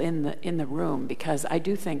people in the room, because I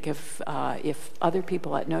do think if other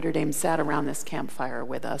people at Notre Dame sat around this campfire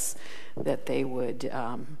with us, that they would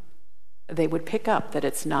pick up that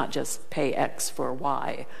it's not just pay X for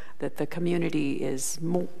Y, that the community is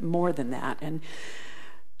more than that. And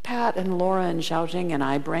Pat and Laura and Xiaojing and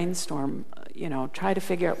I brainstorm, try to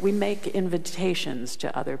figure out, we make invitations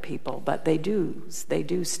to other people, but they do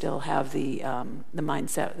still have the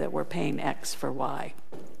mindset that we're paying X for Y.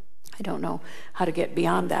 I don't know how to get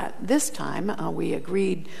beyond that. This time, we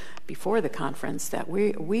agreed before the conference that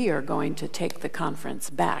we are going to take the conference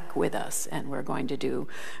back with us, and we're going to do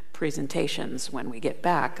presentations when we get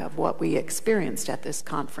back of what we experienced at this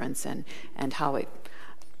conference and how it,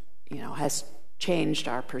 has changed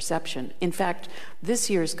our perception. In fact, this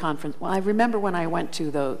year's conference, well, I remember when I went to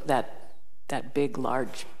that that big,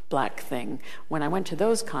 large black thing. When I went to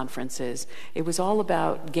those conferences, it was all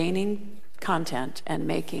about gaining content and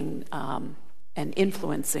making and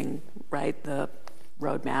influencing, right, the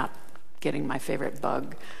roadmap, getting my favorite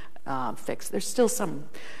bug fixed. There's still some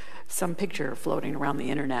picture floating around the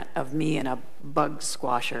internet of me in a bug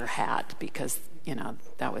squasher hat because, you know,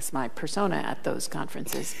 that was my persona at those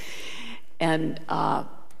conferences. And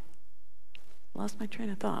lost my train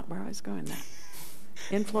of thought, where I was going there.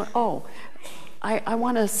 I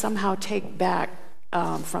want to somehow take back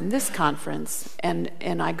from this conference,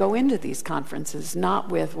 and I go into these conferences not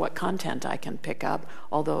with what content I can pick up,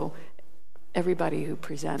 although everybody who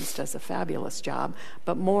presents does a fabulous job,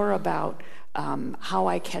 but more about how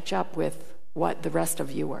I catch up with what the rest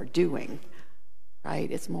of you are doing,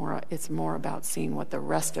 right? It's more about seeing what the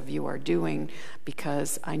rest of you are doing,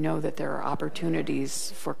 because I know that there are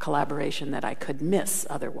opportunities for collaboration that I could miss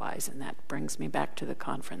otherwise, and that brings me back to the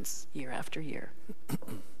conference year after year.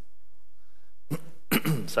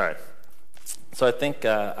 Sorry. So I think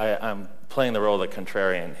I'm playing the role of the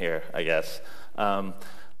contrarian here, I guess.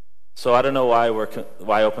 So I don't know why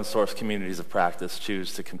open source communities of practice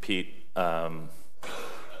choose to compete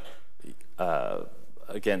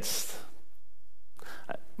against.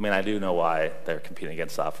 I mean, I do know why they're competing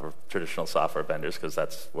against traditional software vendors, because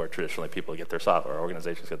that's where traditionally people get their software,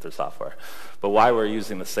 organizations get their software. But why we're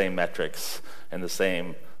using the same metrics and the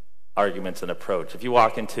same arguments and approach. If you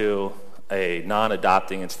walk into a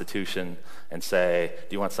non-adopting institution and say,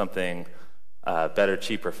 do you want something better,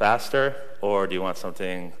 cheaper, faster, or do you want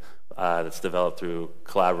something that's developed through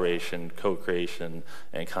collaboration, co-creation,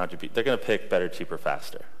 and contribute, they're going to pick better, cheaper,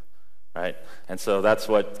 faster, right? And so that's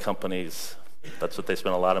what companies, that's what they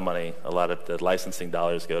spend a lot of money, a lot of the licensing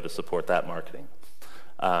dollars go to support that marketing.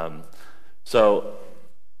 So,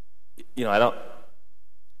 you know,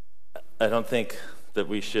 I don't think that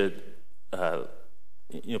we should,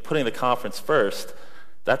 you know, putting the conference first,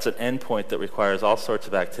 that's an endpoint that requires all sorts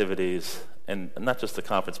of activities, and not just the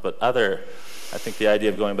conference, but I think the idea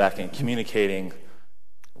of going back and communicating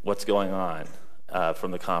what's going on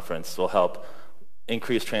from the conference will help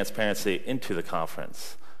increase transparency into the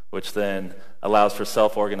conference, which then allows for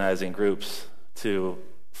self-organizing groups to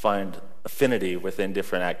find affinity within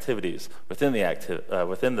different activities, within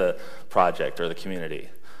the project or the community.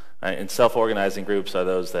 Right? And self-organizing groups are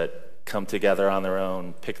those that come together on their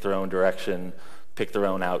own, pick their own direction, pick their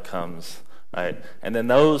own outcomes, right? And then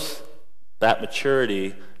that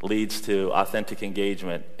maturity leads to authentic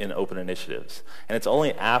engagement in open initiatives. And it's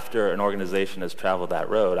only after an organization has traveled that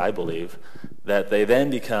road, I believe, that they then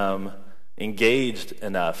become engaged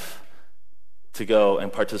enough to go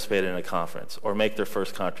and participate in a conference or make their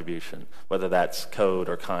first contribution, whether that's code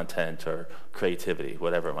or content or creativity,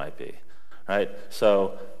 whatever it might be, right?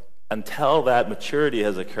 So until that maturity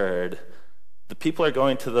has occurred, the people are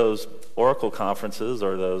going to those Oracle conferences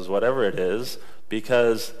or those whatever it is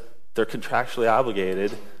because they're contractually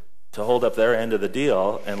obligated to hold up their end of the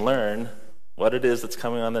deal and learn what it is that's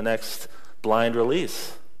coming on the next blind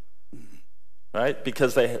release, right?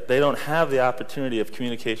 Because they don't have the opportunity of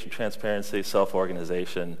communication, transparency,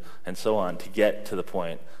 self-organization, and so on to get to the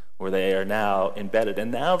point where they are now embedded. And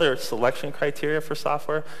now their selection criteria for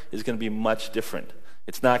software is going to be much different.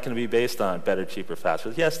 It's not going to be based on better, cheaper,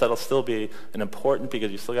 faster. Yes, that'll still be an important,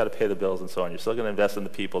 because you still got to pay the bills and so on. You're still going to invest in the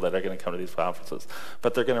people that are going to come to these conferences.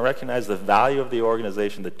 But they're going to recognize the value of the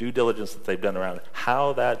organization, the due diligence that they've done around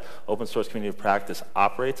how that open source community of practice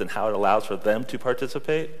operates and how it allows for them to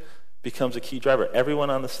participate becomes a key driver. Everyone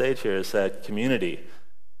on the stage here has said community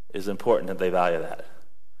is important and they value that.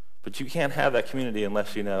 But you can't have that community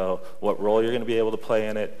unless you know what role you're going to be able to play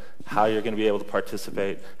in it, how you're going to be able to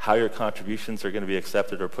participate, how your contributions are going to be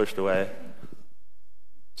accepted or pushed away.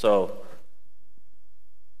 So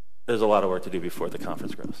there's a lot of work to do before the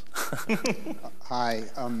conference grows. Hi.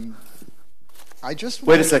 I just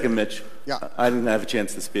Wait a second, Mitch. Yeah. I didn't have a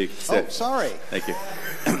chance to speak. Oh, sorry. Thank you.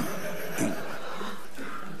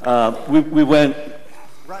 We went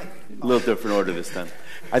Right. a little different order this time.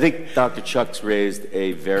 I think Dr. Chuck's raised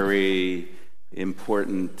a very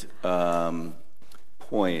important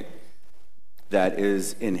point that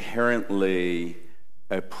is inherently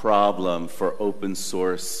a problem for open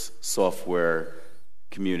source software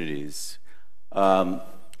communities. I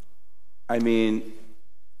mean,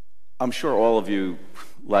 I'm sure all of you,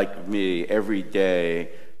 like me, every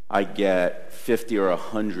day I get 50 or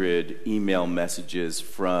 100 email messages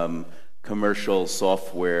from commercial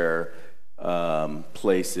software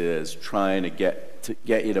places trying to get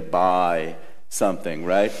you to buy something,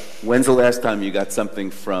 right? When's the last time you got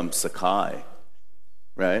something from Sakai,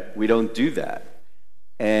 right? We don't do that.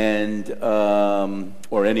 and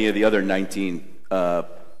or any of the other 19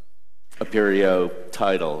 Apereo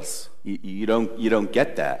titles. You don't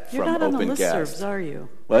get that You're from not on the open guests. listservs, are you?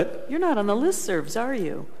 What? You're not on the listservs, are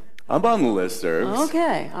you? I'm on the listservs.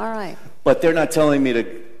 Okay, all right. But they're not telling me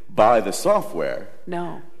to buy the software.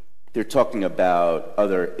 No. They're talking about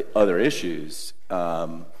other issues.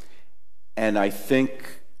 And I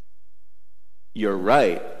think you're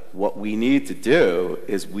right. What we need to do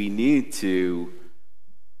is we need to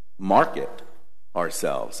market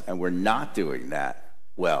ourselves, and we're not doing that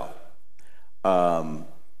well.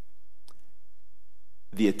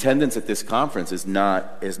 The attendance at this conference is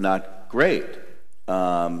not great.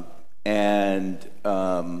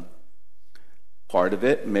 Part of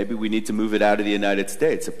it, maybe we need to move it out of the United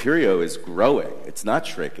States. Apereo is growing. It's not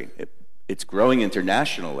shrinking. It's growing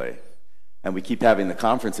internationally. And we keep having the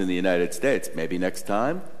conference in the United States. Maybe next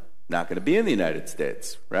time, not going to be in the United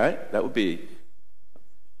States, right? That would be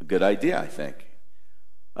a good idea, I think.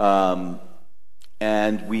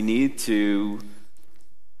 And we need to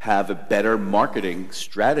have a better marketing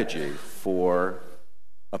strategy for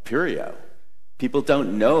Apereo. People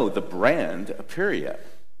don't know the brand Apereo.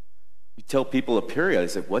 You tell people Apereo, they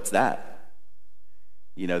say, "What's that?"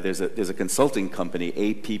 You know, there's a consulting company,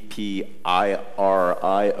 Appirio,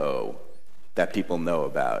 that people know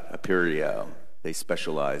about, Apereo. They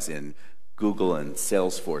specialize in Google and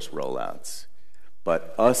Salesforce rollouts.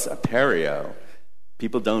 But us, Apereo,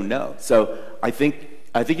 people don't know. So I think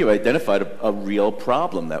you identified a real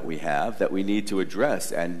problem that we have that we need to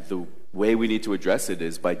address. And the way we need to address it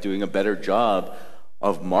is by doing a better job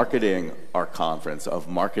of marketing our conference, of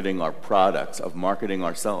marketing our products, of marketing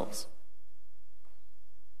ourselves.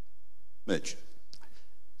 Mitch.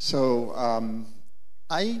 So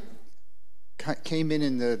I came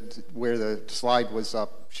in where the slide was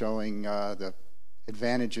up showing the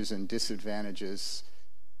advantages and disadvantages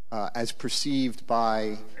as perceived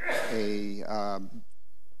by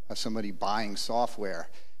somebody buying software.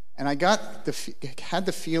 And I had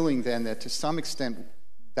the feeling then that to some extent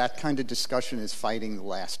that kind of discussion is fighting the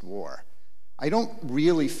last war. I don't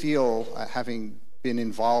really feel, having been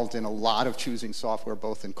involved in a lot of choosing software,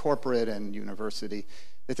 both in corporate and university,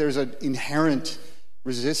 that there's an inherent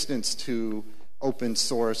resistance to open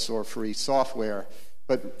source or free software,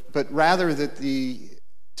 but rather that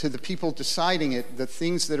to the people deciding it, the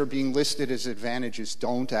things that are being listed as advantages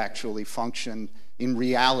don't actually function in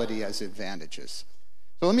reality as advantages.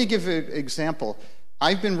 So let me give an example.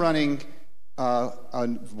 I've been running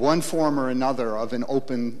one form or another of an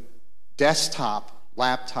open desktop,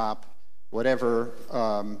 laptop, whatever,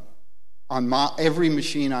 on every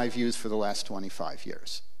machine I've used for the last 25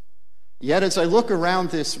 years. Yet as I look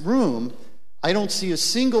around this room, I don't see a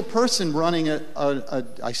single person running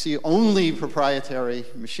I see only proprietary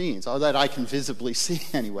machines, or that I can visibly see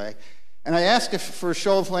anyway. And I ask for a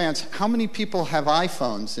show of hands, how many people have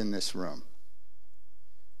iPhones in this room?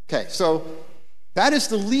 Okay, so that is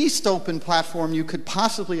the least open platform you could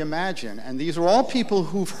possibly imagine. And these are all people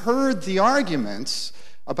who've heard the arguments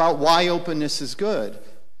about why openness is good.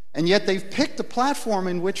 And yet they've picked a platform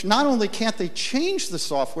in which not only can't they change the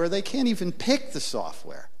software, they can't even pick the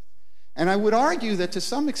software. And I would argue that to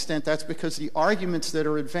some extent that's because the arguments that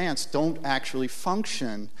are advanced don't actually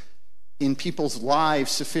function in people's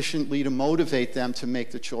lives sufficiently to motivate them to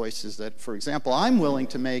make the choices that, for example, I'm willing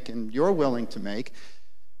to make and you're willing to make.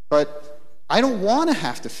 But I don't want to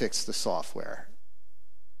have to fix the software.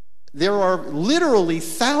 There are literally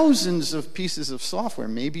thousands of pieces of software,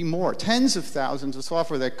 maybe more, tens of thousands of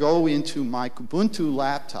software that go into my Ubuntu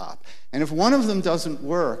laptop. And if one of them doesn't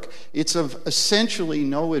work, it's of essentially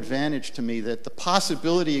no advantage to me that the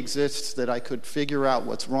possibility exists that I could figure out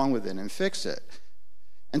what's wrong with it and fix it.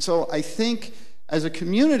 And so I think as a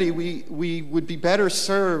community, we would be better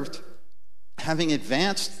served having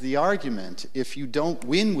advanced the argument, if you don't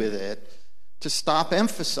win with it, to stop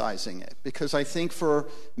emphasizing it. Because I think for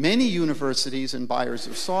many universities and buyers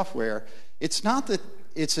of software, it's not that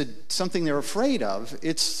it's something they're afraid of.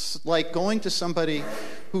 It's like going to somebody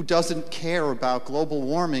who doesn't care about global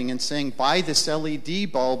warming and saying, buy this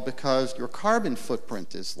LED bulb because your carbon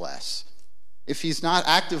footprint is less. If he's not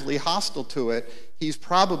actively hostile to it, he's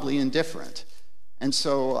probably indifferent. And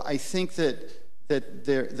so I think that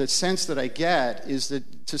the sense that I get is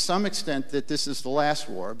that to some extent that this is the last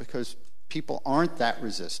war, because people aren't that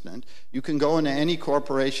resistant. You can go into any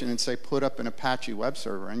corporation and say, put up an Apache web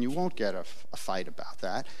server, and you won't get a fight about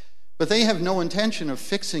that. But they have no intention of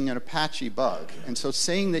fixing an Apache bug. And so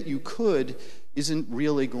saying that you could isn't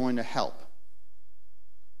really going to help.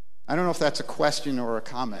 I don't know if that's a question or a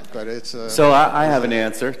comment, but it's a... So I have an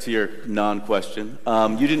answer to your non-question.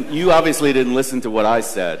 You obviously didn't listen to what I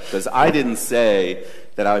said, because I didn't say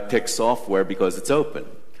that I picked software because it's open.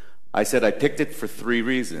 I said I picked it for 3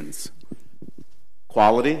 reasons: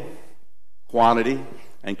 quality, quantity,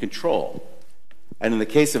 and control. And in the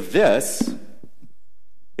case of this,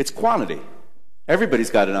 it's quantity. Everybody's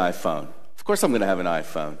got an iPhone. Of course I'm going to have an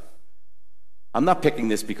iPhone. I'm not picking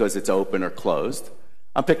this because it's open or closed.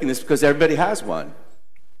 I'm picking this because everybody has one.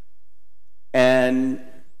 And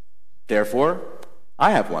therefore,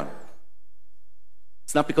 I have one.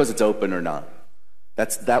 It's not because it's open or not.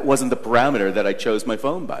 That wasn't the parameter that I chose my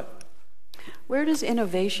phone by. Where does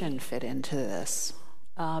innovation fit into this?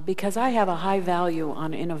 Because I have a high value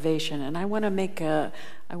on innovation, and I want to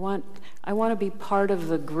I want to be part of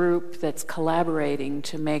the group that's collaborating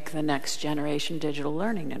to make the next generation digital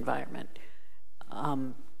learning environment.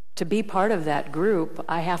 To be part of that group,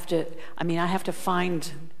 I have to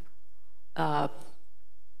find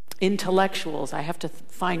intellectuals. I have to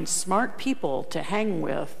find smart people to hang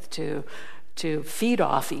with, to feed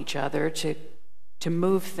off each other, to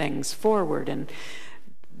move things forward. And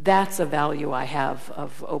that's a value I have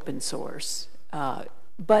of open source.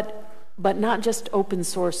 But not just open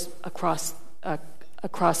source across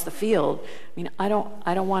the field. I mean, I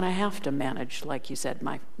don't want to have to manage, like you said,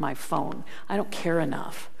 my phone. I don't care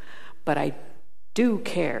enough. But I do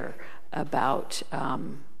care about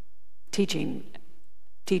teaching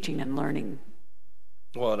and learning.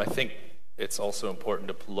 Well, and I think it's also important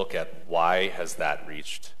to look at why has that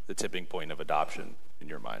reached the tipping point of adoption in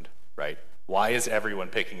your mind, right? Why is everyone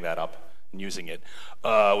picking that up and using it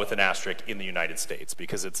with an asterisk in the United States?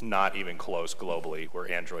 Because it's not even close globally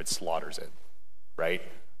where Android slaughters it, right?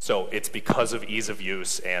 So it's because of ease of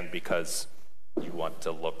use and because you want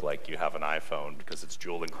to look like you have an iPhone because it's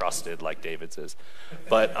jewel encrusted like David's is.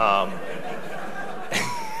 But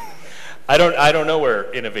I don't know where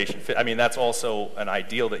innovation fits. I mean, that's also an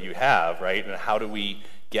ideal that you have, right? And how do we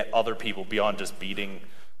get other people beyond just beating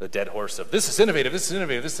the dead horse of this is innovative, this is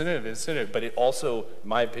innovative, this is innovative, this is innovative. But it also, in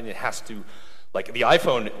my opinion, has to, like the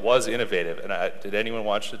iPhone was innovative. And did anyone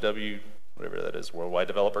watch the whatever that is, Worldwide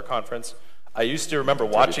Developer Conference? I used to remember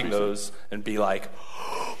watching those and be like,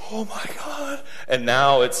 oh my God. And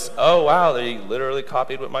now it's, oh wow, they literally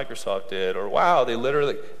copied what Microsoft did, or wow, they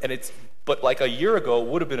literally, but like a year ago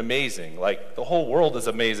would have been amazing. Like the whole world is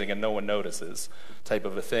amazing and no one notices type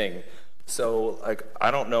of a thing. So like,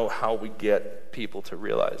 I don't know how we get people to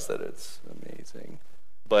realize that it's amazing.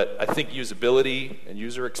 But I think usability and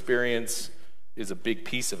user experience is a big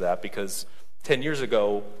piece of that, because 10 years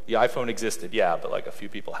ago, the iPhone existed, yeah, but like a few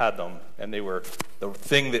people had them, and they were, the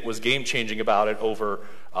thing that was game-changing about it over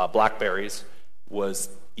BlackBerries was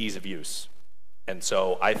ease of use. And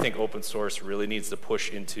so I think open source really needs to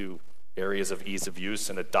push into areas of ease of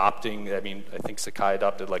use and adopting. I mean, I think Sakai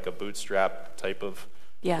adopted like a bootstrap type of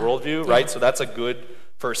worldview, right? So that's a good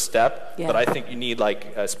first step, but I think you need,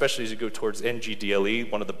 like, especially as you go towards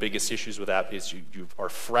NGDLE, one of the biggest issues with that is you are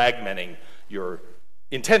fragmenting your,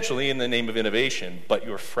 intentionally in the name of innovation, but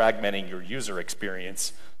you're fragmenting your user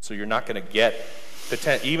experience, so you're not going to get,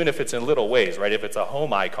 even if it's in little ways, right? If it's a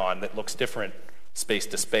home icon that looks different space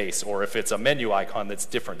to space, or if it's a menu icon that's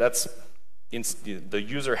different, that's, the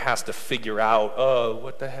user has to figure out, oh,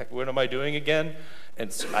 what the heck, what am I doing again?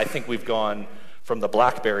 And so I think we've gone from the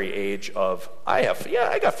BlackBerry age of, I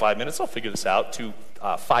got 5 minutes, I'll figure this out, to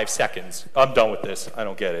 5 seconds, I'm done with this, I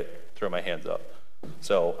don't get it, throw my hands up.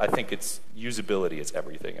 So I think it's usability is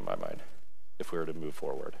everything in my mind, if we were to move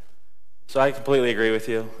forward. So I completely agree with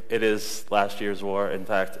you. It is last year's war. In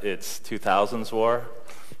fact, it's 2000's war.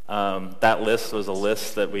 That list was a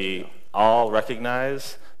list that we all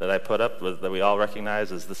recognize, that I put up, that we all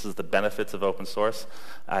recognize as this is the benefits of open source.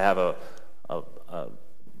 I have a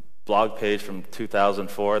blog page from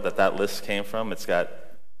 2004 that list came from. It's got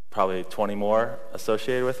probably 20 more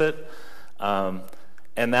associated with it.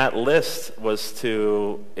 And that list was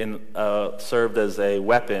served as a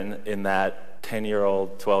weapon in that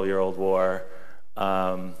 10-year-old, 12-year-old war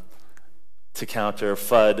to counter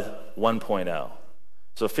FUD 1.0.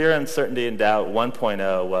 So fear, uncertainty, and doubt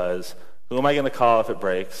 1.0 was, who am I going to call if it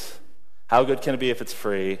breaks? How good can it be if it's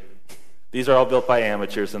free? These are all built by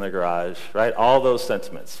amateurs in their garage, right? All those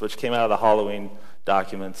sentiments, which came out of the Halloween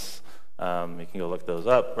documents. You can go look those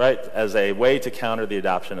up, right? As a way to counter the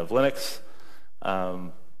adoption of Linux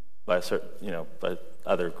by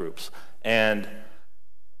other groups. And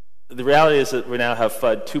the reality is that we now have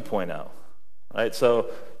FUD 2.0, right?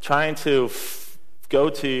 So trying to go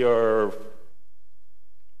to your,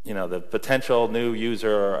 the potential new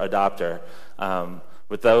user or adopter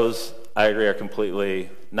with those, I agree, are completely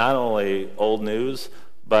not only old news,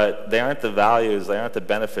 but they aren't the values, they aren't the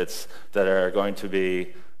benefits that are going to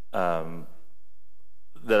be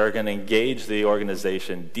that are going to engage the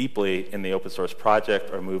organization deeply in the open source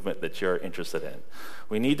project or movement that you're interested in.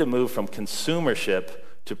 We need to move from consumership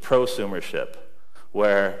to prosumership,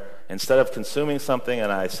 where instead of consuming something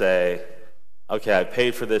and I say, okay, I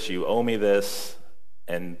paid for this, you owe me this,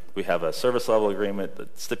 and we have a service level agreement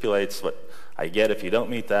that stipulates what I get if you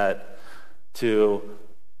don't meet that, to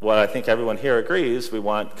what I think everyone here agrees, we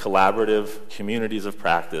want collaborative communities of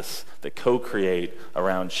practice that co-create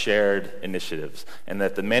around shared initiatives, and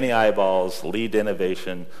that the many eyeballs lead to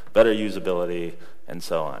innovation, better usability, and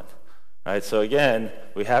so on. Right? So again,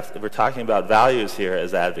 we're talking about values here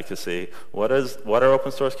as advocacy. What are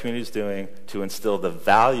open source communities doing to instill the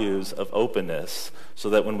values of openness so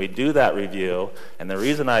that when we do that review, and the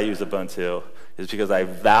reason I use Ubuntu is because I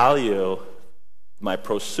value my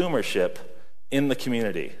prosumership in the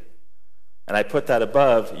community. And I put that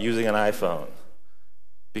above using an iPhone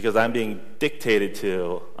because I'm being dictated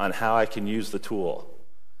to on how I can use the tool.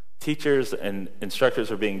 Teachers and instructors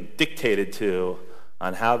are being dictated to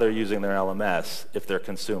on how they're using their LMS if they're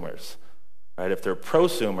consumers. Right? If they're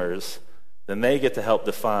prosumers, then they get to help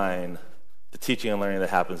define the teaching and learning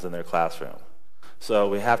that happens in their classroom. So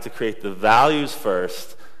we have to create the values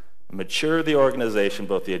first, mature the organization,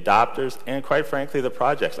 both the adopters and, quite frankly, the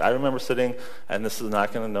projects. I remember sitting, and this is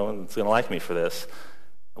not going to, no one's going to like me for this,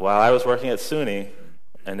 while I was working at SUNY,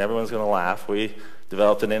 and everyone's going to laugh, we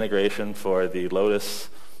developed an integration for the Lotus,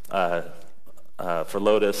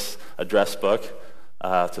 address book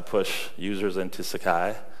to push users into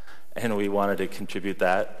Sakai, and we wanted to contribute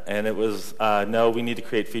that. And it was, no, we need to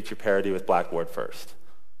create feature parity with Blackboard first,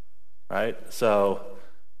 right? So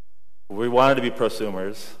we wanted to be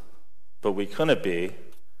prosumers, but we couldn't be.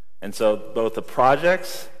 And so both the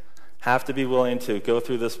projects have to be willing to go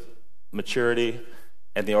through this maturity,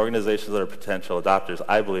 and the organizations that are potential adopters,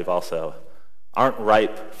 I believe also, aren't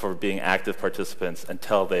ripe for being active participants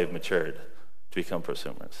until they've matured to become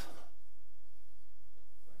prosumers.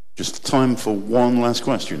 Just time for one last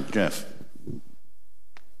question. Jeff.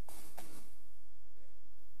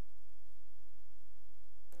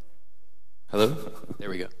 Hello? There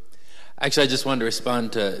we go. Actually, I just wanted to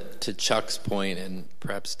respond to Chuck's point and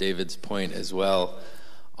perhaps David's point as well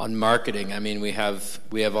on marketing. I mean, we have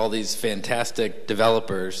all these fantastic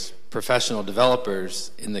developers, professional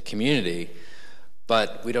developers in the community,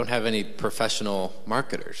 but we don't have any professional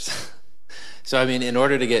marketers. So, I mean, in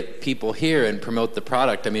order to get people here and promote the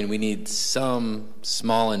product, I mean, we need some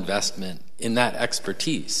small investment in that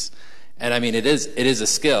expertise. And I mean, it is a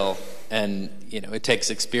skill, and it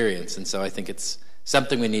takes experience. And so I think it's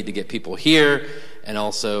something we need to get people here, and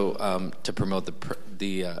also to promote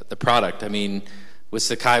the product. I mean, with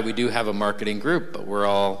Sakai, we do have a marketing group, but we're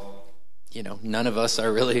all, none of us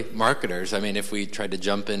are really marketers. I mean, if we tried to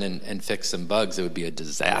jump in and fix some bugs, it would be a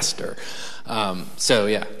disaster. So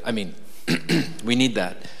yeah, I mean, we need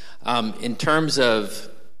that. In terms of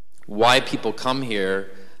why people come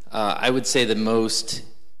here, I would say the most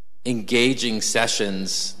engaging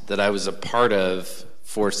sessions that I was a part of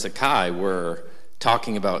for Sakai were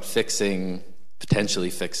talking about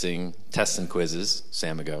potentially fixing tests and quizzes,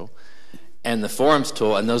 Samigo, and the forums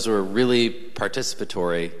tool, and those were really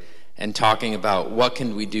participatory, and talking about what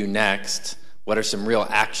can we do next, what are some real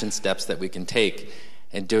action steps that we can take,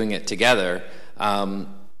 and doing it together.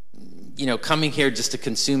 Coming here just to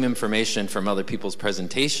consume information from other people's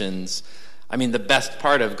presentations, I mean, the best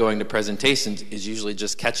part of going to presentations is usually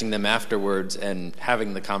just catching them afterwards and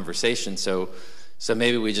having the conversation. So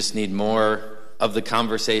maybe we just need more of the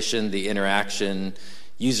conversation, the interaction,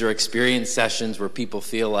 user experience sessions where people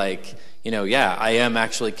feel like, yeah, I am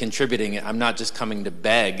actually contributing. I'm not just coming to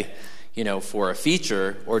beg, for a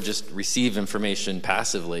feature or just receive information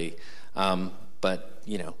passively, but,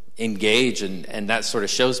 engage, and that sort of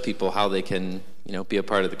shows people how they can, be a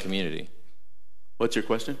part of the community. What's your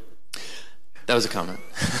question? That was a comment.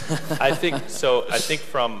 I think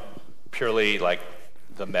from purely like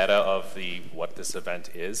the meta of what this event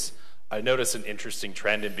is, I noticed an interesting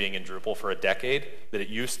trend in being in Drupal for a decade, that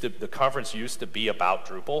the conference used to be about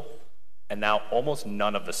Drupal, and now almost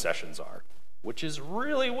none of the sessions are, which is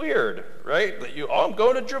really weird, right? That I'm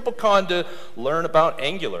going to DrupalCon to learn about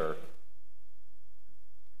Angular.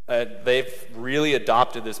 They've really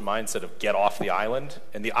adopted this mindset of get off the island,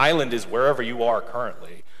 and the island is wherever you are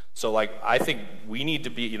currently. So, I think we need to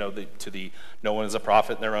be, no one is a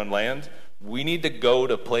prophet in their own land. We need to go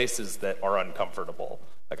to places that are uncomfortable.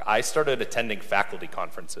 I started attending faculty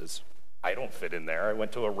conferences I don't fit in there. I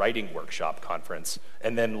went to a writing workshop conference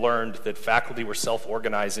and then learned that faculty were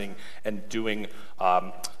self-organizing and doing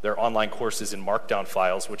their online courses in Markdown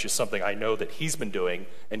files, which is something I know that he's been doing,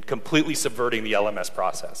 and completely subverting the LMS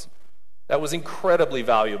process. That was incredibly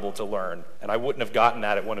valuable to learn, and I wouldn't have gotten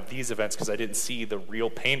that at one of these events because I didn't see the real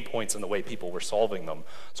pain points in the way people were solving them.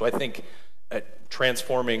 So I think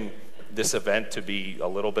transforming this event to be a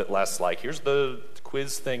little bit less like, here's the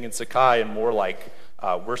quiz thing in Sakai, and more like,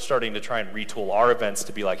 we're starting to try and retool our events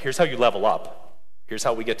to be like, here's how you level up. Here's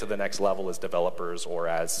how we get to the next level as developers or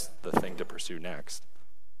as the thing to pursue next.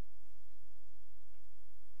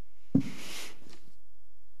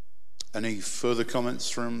 Any further comments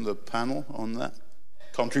from the panel on that?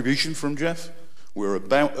 Contribution from Jeff? We're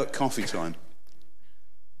about at coffee time.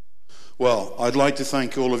 Well, I'd like to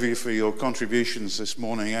thank all of you for your contributions this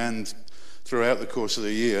morning and throughout the course of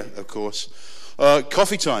the year, of course.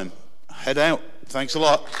 Coffee time. Head out. Thanks a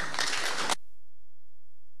lot.